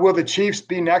 Will the Chiefs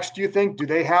be next, do you think? Do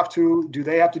they have to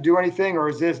do anything, or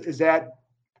is that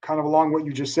kind of along what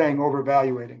you're just saying, over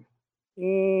evaluating?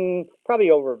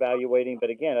 Probably over evaluating, but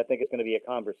again, I think it's going to be a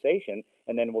conversation,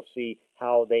 and then we'll see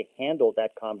how they handle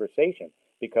that conversation,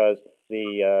 because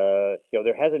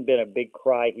there hasn't been a big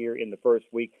cry here in the first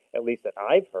week, at least that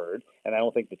I've heard, and I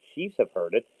don't think the Chiefs have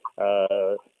heard it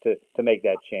to make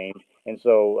that change. And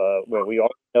so we all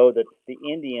know that the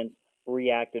Indians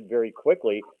reacted very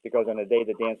quickly, because on the day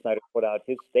that Dan Snyder put out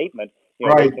his statement,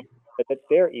 that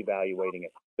they're evaluating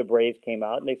it. The Braves came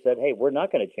out and they said, "Hey, we're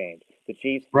not going to change." The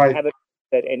Chiefs haven't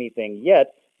said anything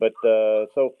yet, but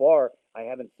so far I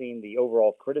haven't seen the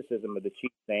overall criticism of the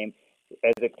Chiefs name.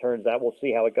 As it turns out, we'll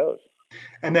see how it goes.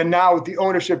 And then now with the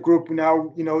ownership group,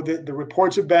 the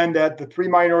reports have been that the three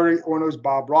minority owners,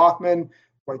 Bob Rothman,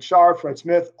 Dwight Scharf, Fred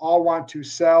Smith, all want to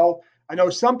sell. I know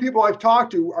some people I've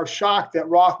talked to are shocked that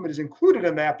Rothman is included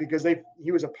in that, because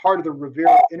he was a part of the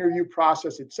Rivera interview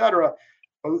process, et cetera.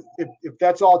 If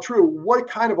that's all true, what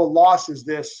kind of a loss is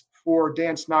this for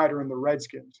Dan Snyder and the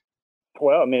Redskins?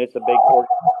 Well, I mean, it's a big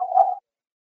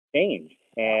change,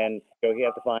 and you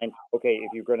have to find, okay,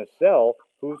 if you're going to sell,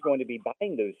 who's going to be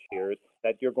buying those shares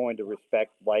that you're going to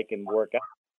respect, like, and work out.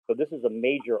 So this is a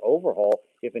major overhaul,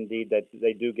 if indeed that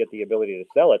they do get the ability to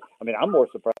sell it. I mean, I'm more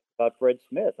surprised about Fred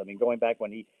Smith. I mean, going back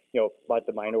when he, bought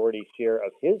the minority share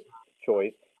of his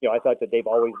choice, I thought that they've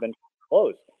always been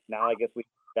close. Now I guess we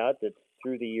found out that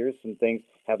through the years some things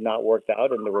have not worked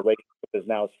out, and the relationship is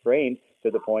now strained to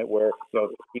the point where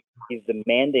he's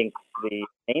demanding the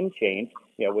name change,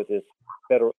 with the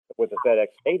FedEx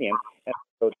Stadium, and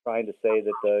so trying to say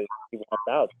that he wants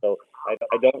out. So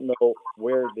I don't know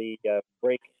where the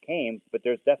break came, but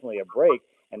there's definitely a break,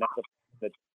 and that's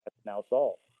that's now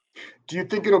solved. Do you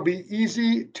think it'll be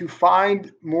easy to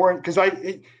find more? Because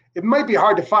it might be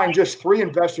hard to find just three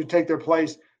investors to take their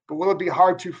place, but will it be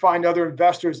hard to find other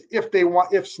investors if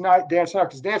Dan Snyder,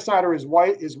 because Dan Snyder, his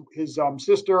wife, his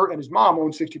sister, and his mom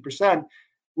own 60%?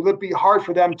 Will it be hard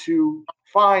for them to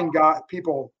find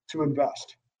people to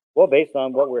invest? Well, based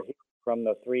on what we're hearing from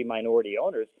the three minority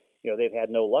owners, they've had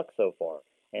no luck so far,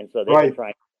 and so they've been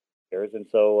trying shares, and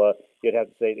so you'd have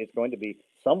to say it's going to be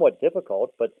somewhat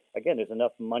difficult. But again, there's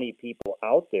enough money people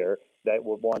out there that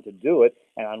would want to do it,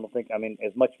 and I don't think,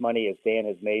 as much money as Dan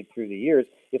has made through the years,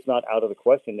 it's not out of the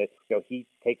question that he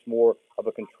takes more of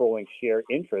a controlling share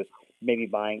interest, maybe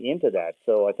buying into that.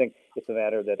 So I think it's a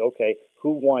matter that, okay,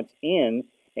 who wants in?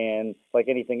 And like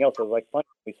anything else, it was like fun.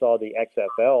 We saw the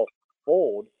XFL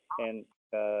fold, and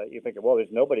you think, well, there's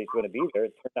nobody who's going to be there.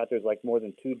 It turns out there's like more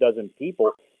than 24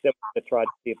 people that want to try to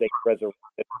see if they can resurrect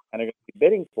it and are going to be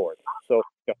bidding for it. So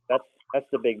that's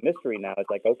the big mystery now. It's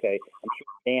like, okay, I'm sure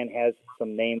Dan has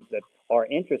some names that are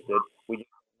interested. We just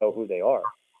don't know who they are.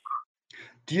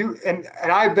 Do you, and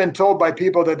I've been told by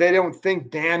people that they don't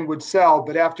think Dan would sell,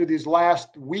 but after these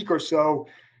last week or so,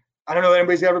 I don't know that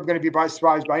anybody's ever going to be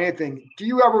surprised by anything. Would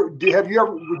you ever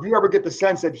get the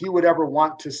sense that he would ever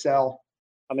want to sell?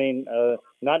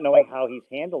 Not knowing how he's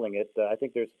handling it, I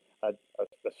think there's a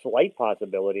slight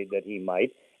possibility that he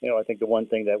might. I think the one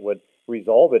thing that would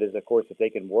resolve it is, of course, if they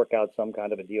can work out some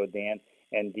kind of a deal, Dan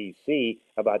and DC,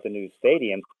 about the new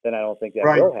stadium, then I don't think that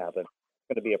will happen. It's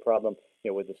going to be a problem,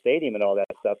 with the stadium and all that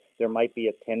stuff. There might be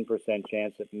a 10%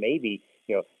 chance that maybe,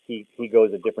 he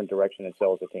goes a different direction and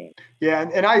sells the team. Yeah,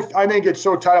 and I think it's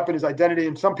so tied up in his identity.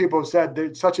 And some people have said that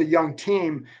it's such a young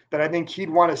team that I think he'd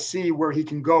want to see where he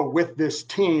can go with this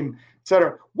team, et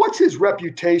cetera. What's his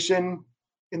reputation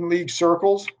in league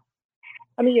circles?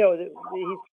 I mean,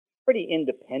 he's pretty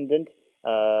independent.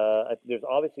 There's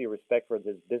obviously a respect for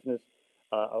his business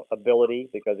ability,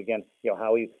 because again,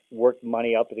 how he worked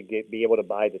money up to be able to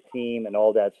buy the team and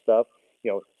all that stuff.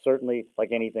 Certainly,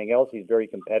 like anything else, he's very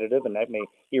competitive, and that may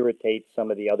irritate some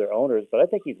of the other owners. But I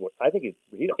think he's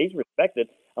respected.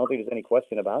 I don't think there's any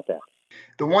question about that.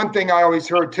 The one thing I always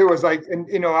heard too is like,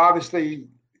 and obviously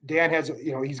Dan has,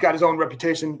 he's got his own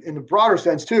reputation in the broader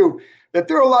sense too, that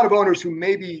there are a lot of owners who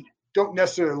maybe don't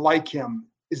necessarily like him.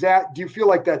 Do you feel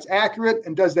like that's accurate,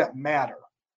 and does that matter?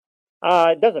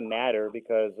 It doesn't matter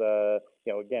because,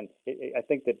 again, I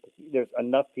think that there's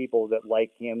enough people that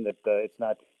like him that it's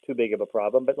not too big of a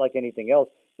problem. But like anything else,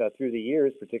 through the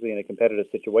years, particularly in a competitive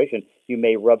situation, you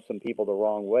may rub some people the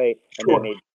wrong way, and sure.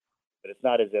 But it's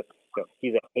not as if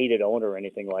he's a hated owner or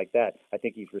anything like that. I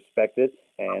think he's respected,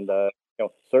 and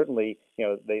certainly,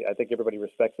 I think everybody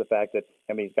respects the fact that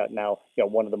he's got now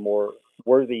one of the more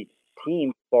worthy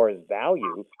teams as far as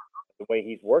value. The way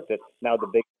he's worked it, now the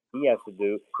big he has to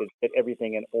do is get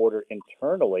everything in order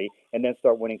internally and then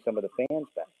start winning some of the fans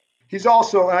back. He's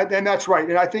also, and that's right,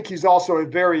 and I think he's also a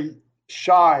very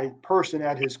shy person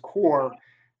at his core,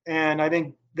 and I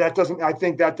think that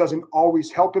doesn't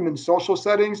always help him in social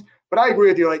settings. But I agree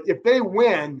with you. Like, if they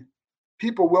win,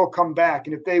 people will come back,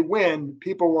 and if they win,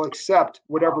 people will accept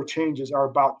whatever changes are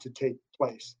about to take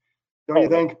place. Don't you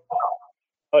think?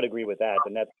 I would agree with that,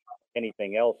 and that's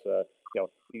anything else.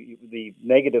 The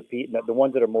negative, the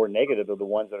ones that are more negative are the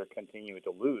ones that are continuing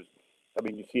to lose. I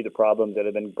mean, you see the problems that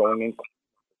have been going in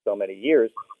so many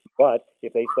years, but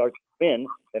if they start to win,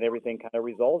 then everything kind of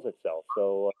resolves itself.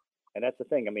 So, and that's the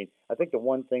thing. I mean, I think the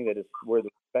one thing that is where the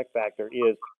respect factor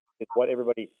is what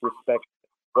everybody respects,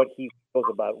 what he feels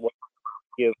about what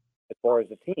he gives as far as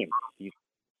the team. He's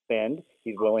spend,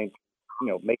 he's willing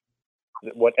to, make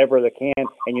whatever they can,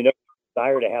 and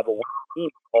desire to have a one team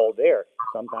all there.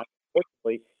 Sometimes,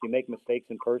 unfortunately, you make mistakes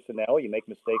in personnel, you make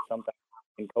mistakes sometimes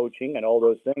in coaching and all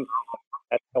those things.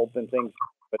 That's helping things.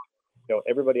 But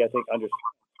everybody, I think, understands.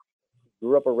 He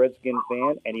grew up a Redskin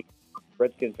fan, and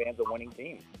Redskin fan's a winning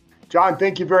team. John,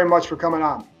 thank you very much for coming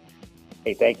on.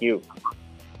 Hey, thank you.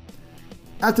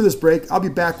 After this break, I'll be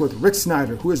back with Rick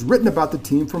Snyder, who has written about the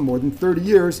team for more than 30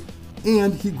 years,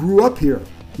 and he grew up here.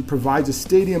 He provides a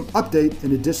stadium update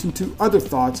in addition to other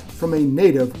thoughts from a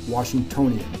native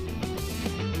Washingtonian.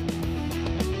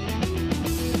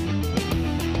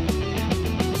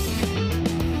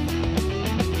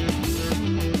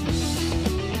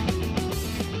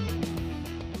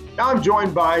 Now I'm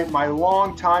joined by my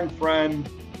longtime friend,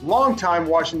 longtime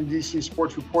Washington, D.C.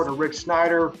 sports reporter Rick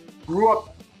Snyder. Grew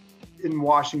up in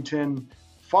Washington,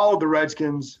 followed the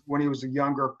Redskins when he was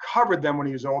younger, covered them when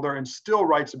he was older, and still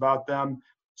writes about them.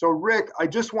 So, Rick, I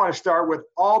just want to start with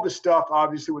all the stuff,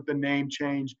 obviously, with the name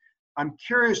change. I'm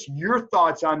curious your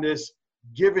thoughts on this,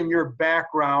 given your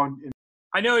background.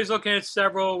 I know he's looking at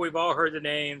several. We've all heard the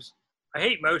names. I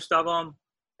hate most of them.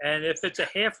 And if it's a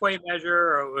halfway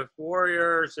measure, or with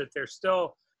Warriors, if they're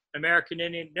still American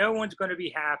Indian, no one's going to be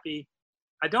happy.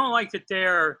 I don't like that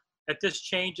this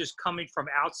change is coming from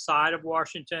outside of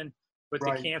Washington with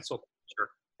the cancel culture.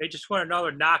 They just want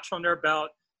another notch on their belt,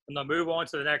 and they'll move on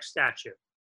to the next statue.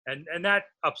 And that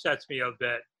upsets me a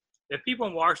bit. If people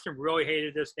in Washington really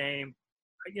hated this name,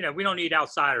 we don't need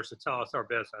outsiders to tell us our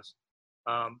business.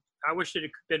 I wish it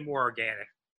had been more organic.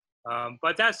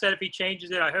 But that said, if he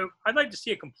changes it, I'd like to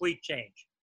see a complete change.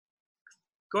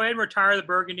 Go ahead and retire the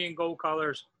burgundy and gold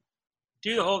colors.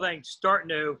 Do the whole thing. Start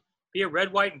new. Be a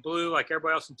red, white, and blue like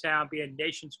everybody else in town. Be a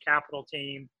nation's capital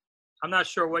team. I'm not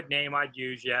sure what name I'd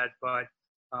use yet, but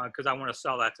because I want to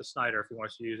sell that to Snyder if he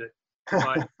wants to use it.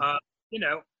 But,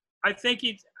 I think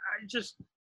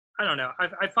I don't know.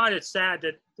 I find it sad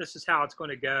that this is how it's going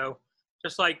to go.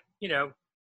 Just like,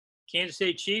 Kansas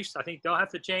City Chiefs, I think they'll have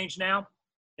to change now.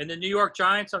 And the New York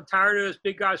Giants, I'm tired of those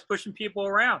big guys pushing people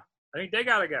around. I think they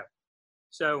got to go.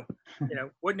 So,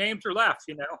 what names are left,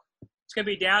 It's going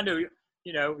to be down to,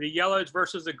 the yellows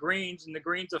versus the greens, and the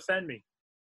greens offend me.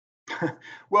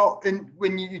 Well, and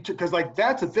when because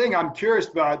that's the thing I'm curious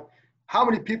about, how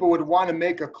many people would want to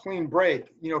make a clean break,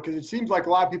 because it seems like a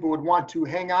lot of people would want to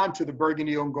hang on to the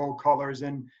burgundy and gold colors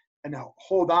and and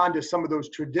hold on to some of those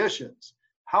traditions.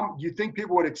 How do you think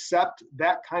people would accept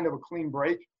that kind of a clean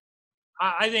break?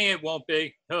 I think it won't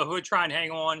be. He'll try and hang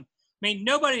on. I mean,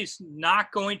 nobody's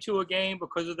not going to a game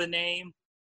because of the name.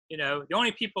 You know, the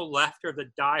only people left are the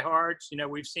diehards. You know,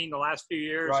 we've seen the last few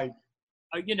years. Right.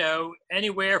 You know,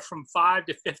 anywhere from 5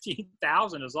 to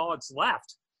 15,000 is all it's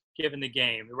left, given the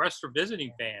game. The rest are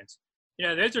visiting fans. You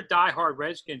know, those are diehard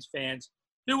Redskins fans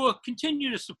who will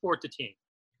continue to support the team.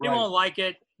 They won't like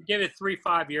it. Give it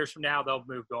 3-5 years from now, they'll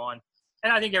move on.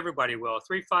 And I think everybody will.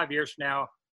 3-5 years from now,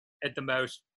 at the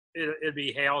most, it'll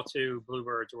be hail to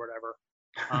Bluebirds or whatever.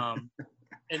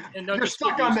 And You're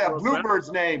stuck on that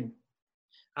Bluebirds name.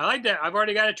 I like that. I've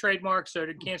already got a trademark, so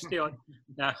they can't steal it.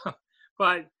 No,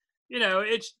 but you know,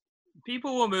 it's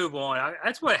people will move on.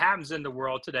 That's what happens in the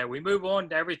world today. We move on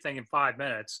to everything in 5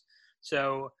 minutes.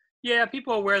 So yeah,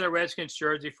 people will wear the Redskins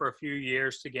jersey for a few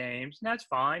years to games, and that's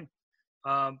fine.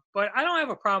 But I don't have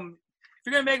a problem. If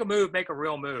you're going to make a move, make a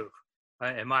real move,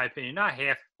 in my opinion, not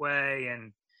halfway.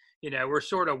 And, you know, we're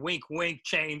sort of wink,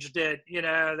 changed it, you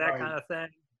know, that kind of thing.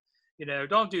 You know,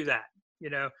 don't do that, you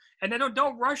know, and then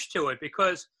don't rush to it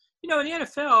because, you know, in the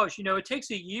NFL, as you know, it takes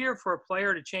a year for a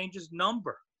player to change his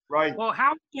number. Right. Well,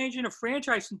 how are you changing a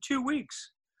franchise in 2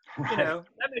 weeks? You know,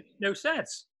 that makes no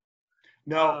sense.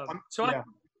 No.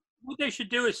 What they should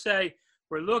do is say,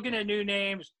 we're looking at new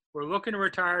names. We're looking to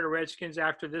retire the Redskins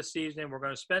after this season. We're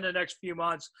going to spend the next few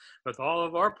months with all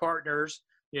of our partners,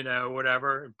 you know,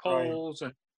 whatever, and polls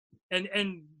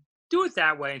and do it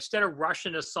that way instead of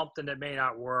rushing to something that may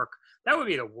not work. That would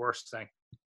be the worst thing.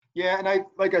 Yeah, and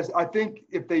I think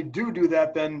if they do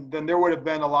that, then there would have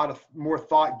been a lot of more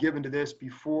thought given to this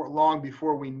long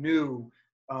before we knew.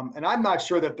 And I'm not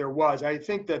sure that there was. I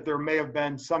think that there may have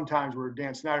been some times where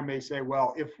Dan Snyder may say,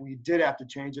 well, if we did have to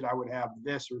change it, I would have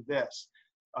this or this.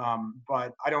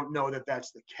 But I don't know that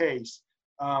that's the case.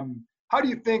 How do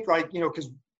you think, because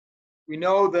we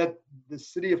know that the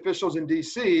city officials in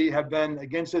D.C. have been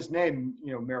against this name,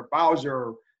 you know, Mayor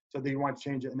Bowser said they want to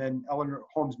change it. And then Eleanor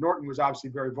Holmes Norton was obviously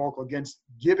very vocal against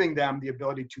giving them the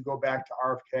ability to go back to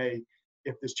RFK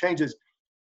if this changes.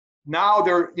 Now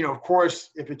they're, you know, of course,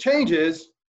 if it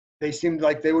changes, they seemed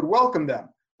like they would welcome them.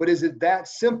 But is it that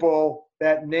simple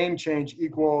that name change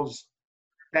equals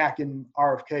back in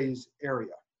RFK's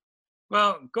area?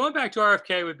 Well, going back to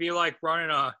RFK would be like running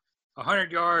a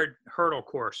 100-yard hurdle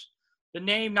course. The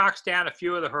name knocks down a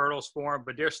few of the hurdles for him,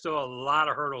 but there's still a lot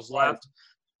of hurdles left.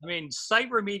 I mean,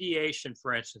 site remediation,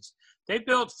 for instance. They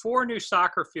built 4 new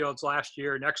soccer fields last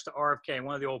year next to RFK in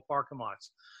one of the old parking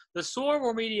lots. The soil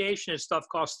remediation and stuff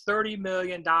cost $30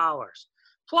 million,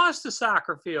 plus the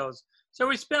soccer fields. So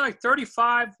we spent like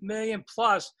 $35 million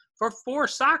plus for 4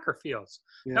 soccer fields.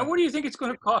 Yeah. Now, what do you think it's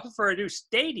going to cost for a new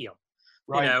stadium?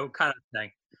 You know, kind of thing.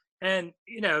 And,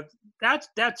 you know, that's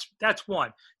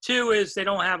one. 2 is they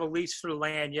don't have a lease for the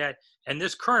land yet. And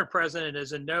this current president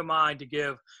is in no mind to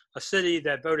give a city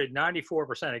that voted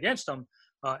 94% against them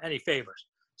any favors.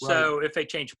 So if they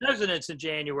change presidents in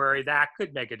January, that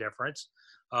could make a difference.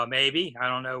 Maybe. I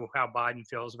don't know how Biden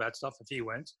feels about stuff if he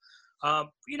wins.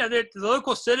 You know, the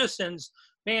local citizens,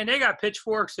 man, they got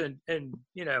pitchforks and,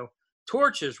 you know,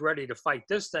 torches ready to fight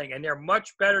this thing. And they're much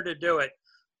better to do it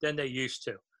than they used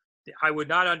to. I would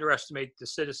not underestimate the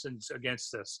citizens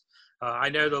against this. I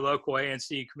know the local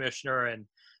ANC commissioner, and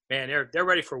man, they're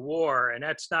ready for war, and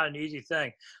that's not an easy thing.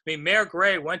 I mean, Mayor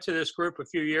Gray went to this group a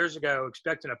few years ago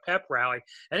expecting a pep rally,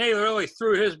 and they literally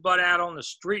threw his butt out on the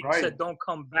street and said, "Don't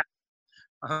come back."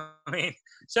 I mean,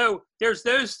 so there's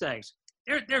those things.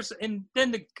 And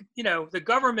then the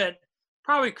government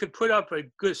probably could put up a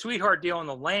good sweetheart deal on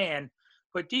the land,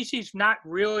 but DC's not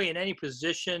really in any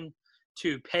position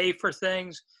to pay for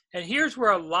things. And here's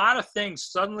where a lot of things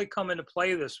suddenly come into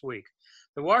play this week.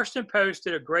 The Washington Post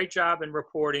did a great job in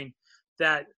reporting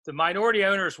that the minority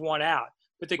owners won out.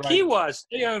 But the key was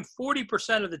they owned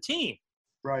 40% of the team.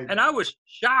 Right. And I was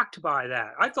shocked by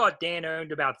that. I thought Dan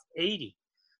owned about 80,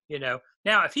 you know.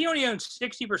 Now, if he only owns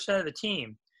 60% of the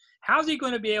team, how's he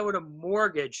going to be able to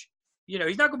mortgage? You know,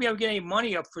 he's not going to be able to get any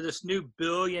money up for this new $1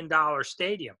 billion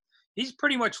stadium. He's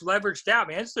pretty much leveraged out,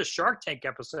 man. It's the Shark Tank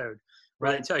episode.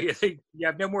 Right. They tell you you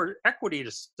have no more equity to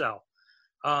sell.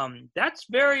 That's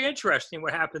very interesting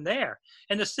what happened there.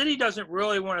 And the city doesn't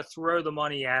really want to throw the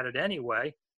money at it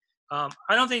anyway. I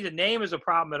don't think the name is a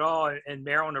problem at all in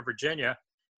Maryland or Virginia.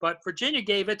 But Virginia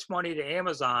gave its money to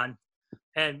Amazon,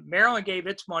 and Maryland gave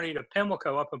its money to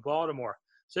Pimlico up in Baltimore.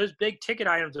 So those big ticket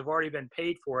items have already been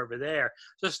paid for over there.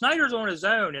 So Snyder's on his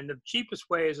own, and the cheapest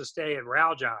way is to stay at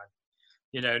Raljon,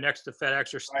 you know, next to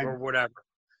FedEx or whatever.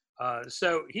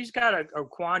 So he's got a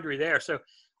quandary there. So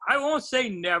I won't say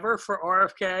never for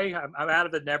RFK. I'm out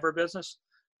of the never business,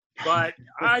 but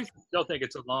I still think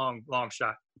it's a long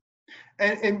shot.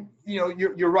 And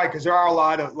you're right, because there are a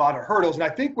lot of hurdles. And I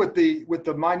think with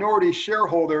the minority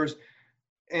shareholders,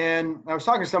 and I was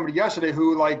talking to somebody yesterday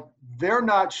who they're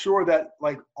not sure that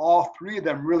all three of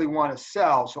them really want to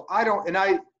sell. So I don't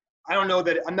know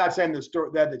that, I'm not saying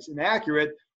that it's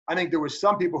inaccurate. I think there was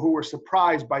some people who were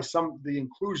surprised by the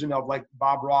inclusion of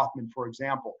Bob Rothman, for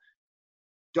example.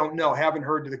 Don't know, haven't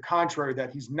heard to the contrary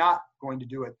that he's not going to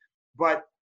do it. But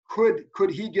could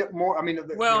he get more? I mean,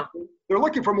 they're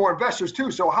looking for more investors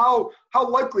too. So how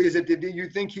likely is it that you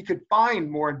think he could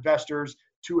find more investors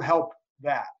to help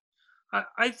that?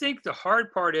 I think the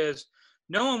hard part is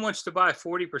no one wants to buy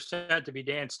 40% to be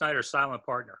Dan Snyder's silent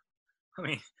partner. I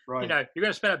mean, right. You're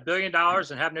going to spend $1 billion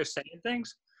and have no say in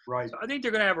things. Right. So I think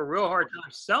they're going to have a real hard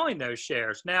time selling those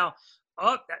shares. Now,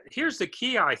 here's the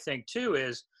key, I think, too,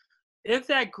 is if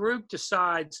that group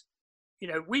decides,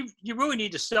 you really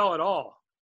need to sell it all,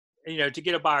 to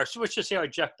get a buyer. So let's just say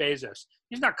Jeff Bezos.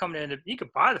 He's not coming in. He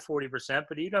could buy the 40%,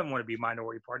 but he doesn't want to be a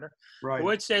minority partner. Right. But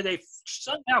let's say they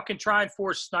somehow can try and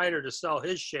force Snyder to sell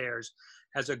his shares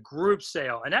as a group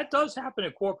sale. And that does happen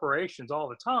in corporations all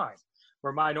the time,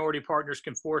 where minority partners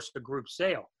can force a group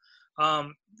sale. I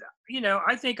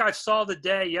think I saw the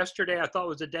day yesterday. I thought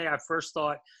was the day I first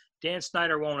thought Dan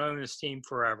Snyder won't own this team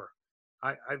forever.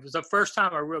 It was the first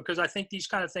time because I think these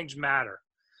kind of things matter.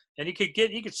 And he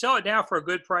could sell it now for a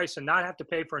good price and not have to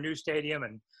pay for a new stadium.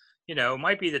 And, it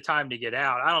might be the time to get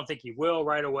out. I don't think he will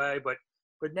right away, but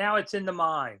now it's in the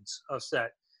minds of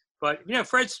Set. But,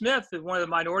 Fred Smith is one of the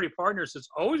minority partners that's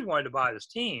always wanted to buy this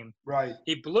team. Right.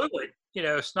 He blew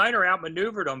it. Snyder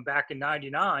outmaneuvered him back in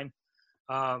 '99.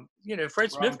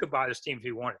 Fred Smith could buy this team if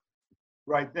he wanted.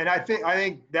 Right. And I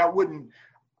think that wouldn't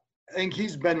 – I think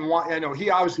he's been – he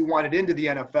obviously wanted into the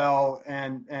NFL,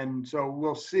 and so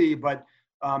we'll see. But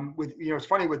it's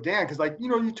funny with Dan because,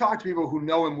 you talk to people who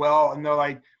know him well, and they're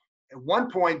like, at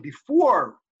one point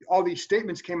before all these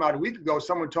statements came out a week ago,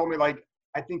 someone told me,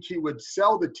 I think he would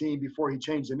sell the team before he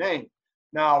changed the name.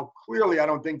 Now, clearly, I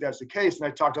don't think that's the case. And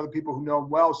I talked to other people who know him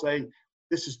well, say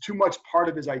this is too much part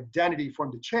of his identity for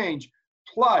him to change.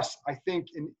 Plus, I think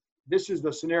this is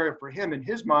the scenario for him in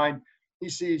his mind. He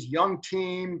sees young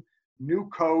team, new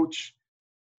coach,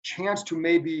 chance to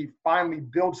maybe finally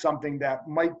build something that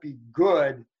might be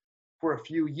good for a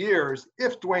few years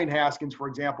if Dwayne Haskins, for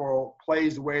example,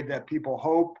 plays the way that people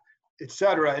hope, et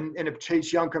cetera, and if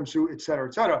Chase Young comes through, et cetera,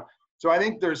 et cetera. So I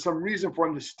think there's some reason for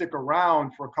him to stick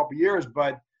around for a couple of years,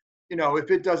 but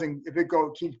if it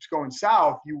keeps going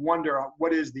south, you wonder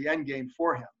what is the end game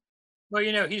for him. Well,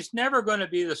 he's never going to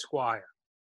be the Squire.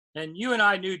 And you and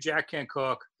I knew Jack Kent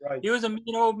Cooke. Right. He was a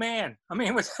mean old man. I mean,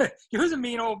 he was a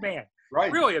mean old man. Right.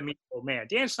 Really a mean old man.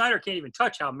 Dan Snyder can't even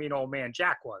touch how mean old man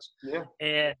Jack was. Yeah.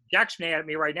 And Jack's mad at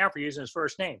me right now for using his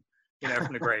first name,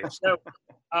 from the grave. So,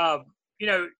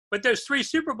 but those 3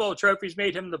 Super Bowl trophies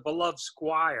made him the beloved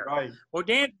Squire. Right. Well,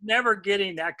 Dan's never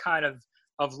getting that kind of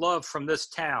love from this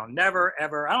town. Never,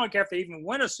 ever. I don't care if they even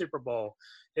win a Super Bowl.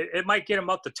 It might get him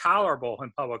up to tolerable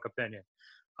in public opinion.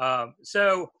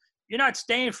 So you're not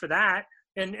staying for that.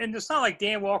 And it's not like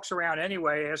Dan walks around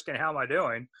anyway asking, how am I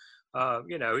doing?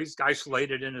 He's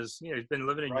isolated in his, he's been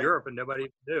living in Europe and nobody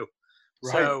can do.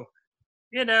 Right. So,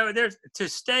 there's to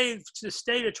stay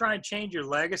to try and change your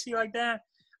legacy like that.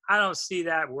 I don't see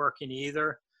that working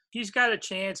either. He's got a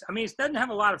chance. I mean, he doesn't have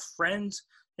a lot of friends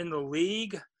in the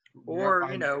league or,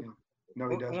 on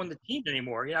the team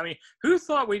anymore. Who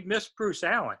thought we'd miss Bruce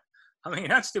Allen? I mean,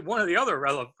 that's one of the other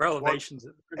revelations.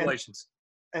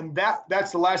 And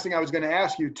that's the last thing I was going to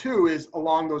ask you too, is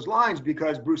along those lines,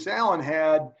 because Bruce Allen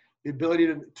had the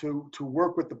ability to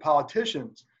work with the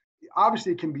politicians.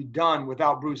 Obviously, it can be done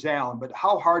without Bruce Allen, but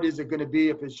how hard is it going to be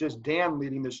if it's just Dan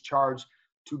leading this charge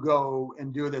to go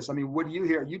and do this? I mean, what do you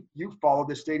hear? You followed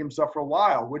this stadium stuff for a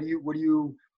while. What do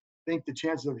you think the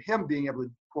chances of him being able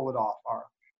to pull it off are?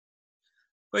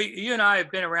 Well, you and I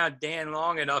have been around Dan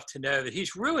long enough to know that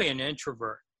he's really an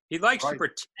introvert. He likes to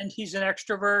pretend he's an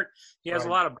extrovert. He has a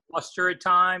lot of bluster at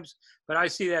times, but I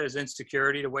see that as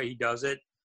insecurity, the way he does it.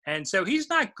 And so he's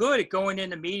not good at going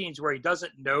into meetings where he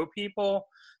doesn't know people,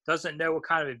 doesn't know what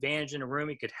kind of advantage in the room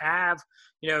he could have.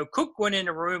 Cook went in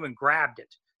the room and grabbed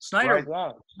it. Snyder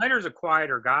won't. Snyder's a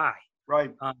quieter guy.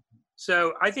 Right.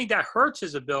 So I think that hurts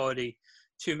his ability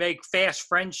to make fast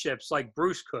friendships like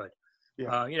Bruce could.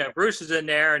 Yeah. Bruce is in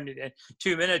there, and in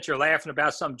 2 minutes you're laughing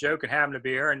about some joke and having a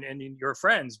beer, and you're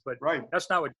friends. But that's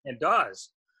not what Dan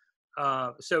does.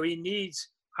 So he needs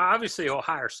 – obviously he'll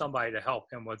hire somebody to help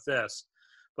him with this.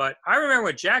 But I remember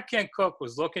when Jack Kent Cooke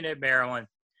was looking at Maryland,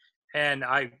 and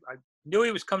I knew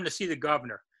he was coming to see the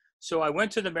governor. So I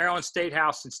went to the Maryland State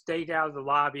House and stayed out of the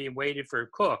lobby and waited for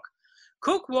Cook.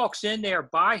 Cook walks in there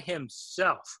by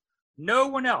himself, no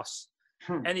one else.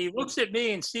 And he looks at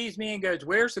me and sees me and goes,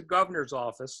 "Where's the governor's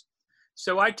office?"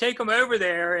 So I take him over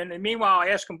there, and meanwhile, I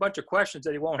ask him a bunch of questions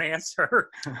that he won't answer.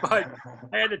 But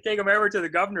I had to take him over to the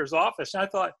governor's office. And I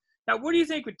thought, now, what do you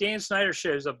think when Dan Snyder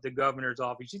shows up at the governor's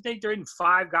office? You think there isn't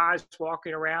 5 guys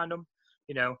walking around him?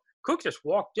 You know, Cook just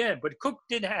walked in, but Cook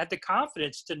didn't have the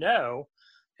confidence to know,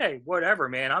 hey, whatever,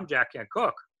 man, I'm Jack Kent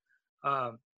Cooke.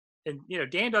 And, you know,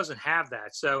 Dan doesn't have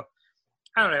that. So,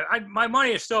 I don't know. My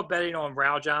money is still betting on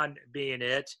Raljon being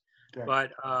it. Okay.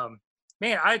 But,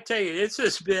 man, I tell you, this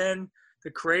has been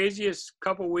the craziest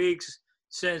couple weeks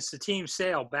since the team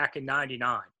sailed back in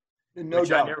 '99. No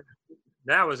doubt.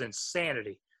 That was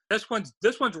insanity. This one's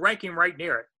ranking right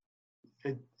near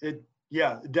it.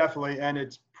 Yeah, definitely. And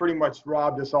it's pretty much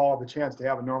robbed us all of a chance to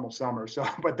have a normal summer. So,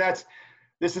 but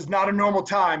this is not a normal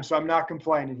time, so I'm not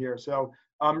complaining here. So,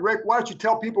 Rick, why don't you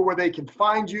tell people where they can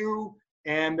find you,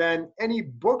 and then any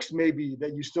books maybe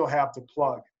that you still have to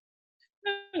plug?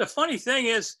 The funny thing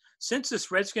is, since this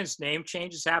Redskins name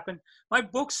change has happened, my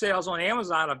book sales on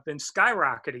Amazon have been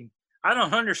skyrocketing. I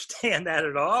don't understand that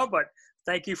at all, but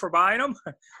thank you for buying them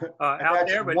out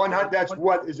there. But that's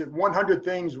what is it? 100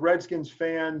 things Redskins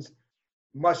fans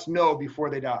must know before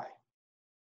they die.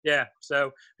 Yeah. So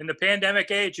in the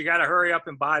pandemic age, you got to hurry up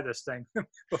and buy this thing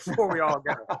before we all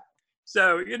go.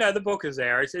 So, you know, the book is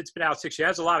there. It's been out 6 years. It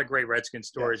has a lot of great Redskin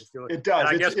stories. Yeah, it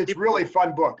does. It's really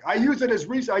fun book. I use it as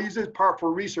I use it part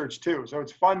for research too. So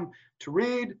it's fun to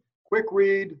read, quick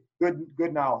read,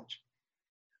 good knowledge.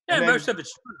 Yeah, most of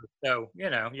it's true. So, you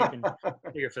know, you can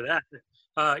figure for that.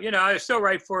 You know, I still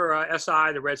write for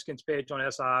SI, the Redskins page on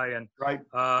SI, and right.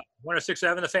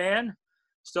 1067 The Fan,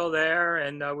 still there.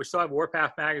 And we still have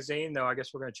Warpath Magazine, though I guess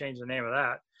we're going to change the name of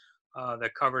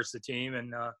that covers the team.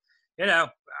 And, you know,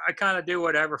 I kind of do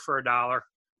whatever for $1,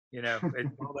 you know,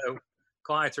 although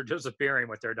clients are disappearing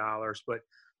with their dollars, but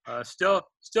still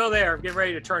there. I'm getting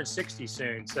ready to turn 60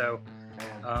 soon. So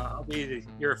I'll be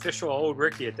your official old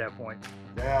Ricky at that point.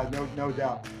 Yeah, no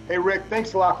doubt. Hey, Rick,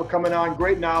 thanks a lot for coming on.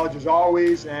 Great knowledge as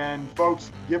always. And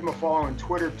folks, give him a follow on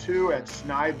Twitter too at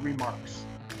Snide Remarks.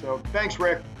 So thanks,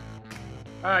 Rick.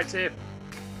 All right, see you.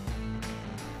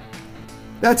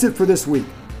 That's it for this week.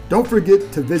 Don't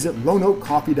forget to visit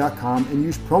LoneOakCoffee.com and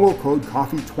use promo code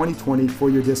COFFEE2020 for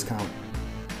your discount.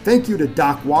 Thank you to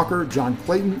Doc Walker, John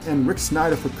Clayton, and Rick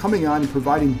Snyder for coming on and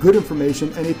providing good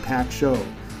information and a packed show.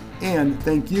 And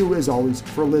thank you, as always,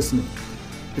 for listening.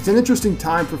 It's an interesting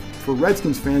time for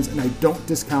Redskins fans, and I don't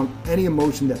discount any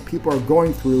emotion that people are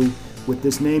going through with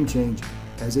this name change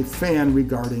as a fan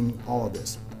regarding all of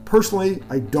this. Personally,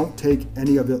 I don't take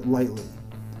any of it lightly.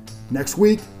 Next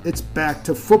week, it's back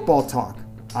to football talk,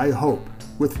 I hope,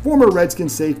 with former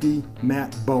Redskins safety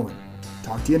Matt Bowen.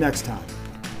 Talk to you next time.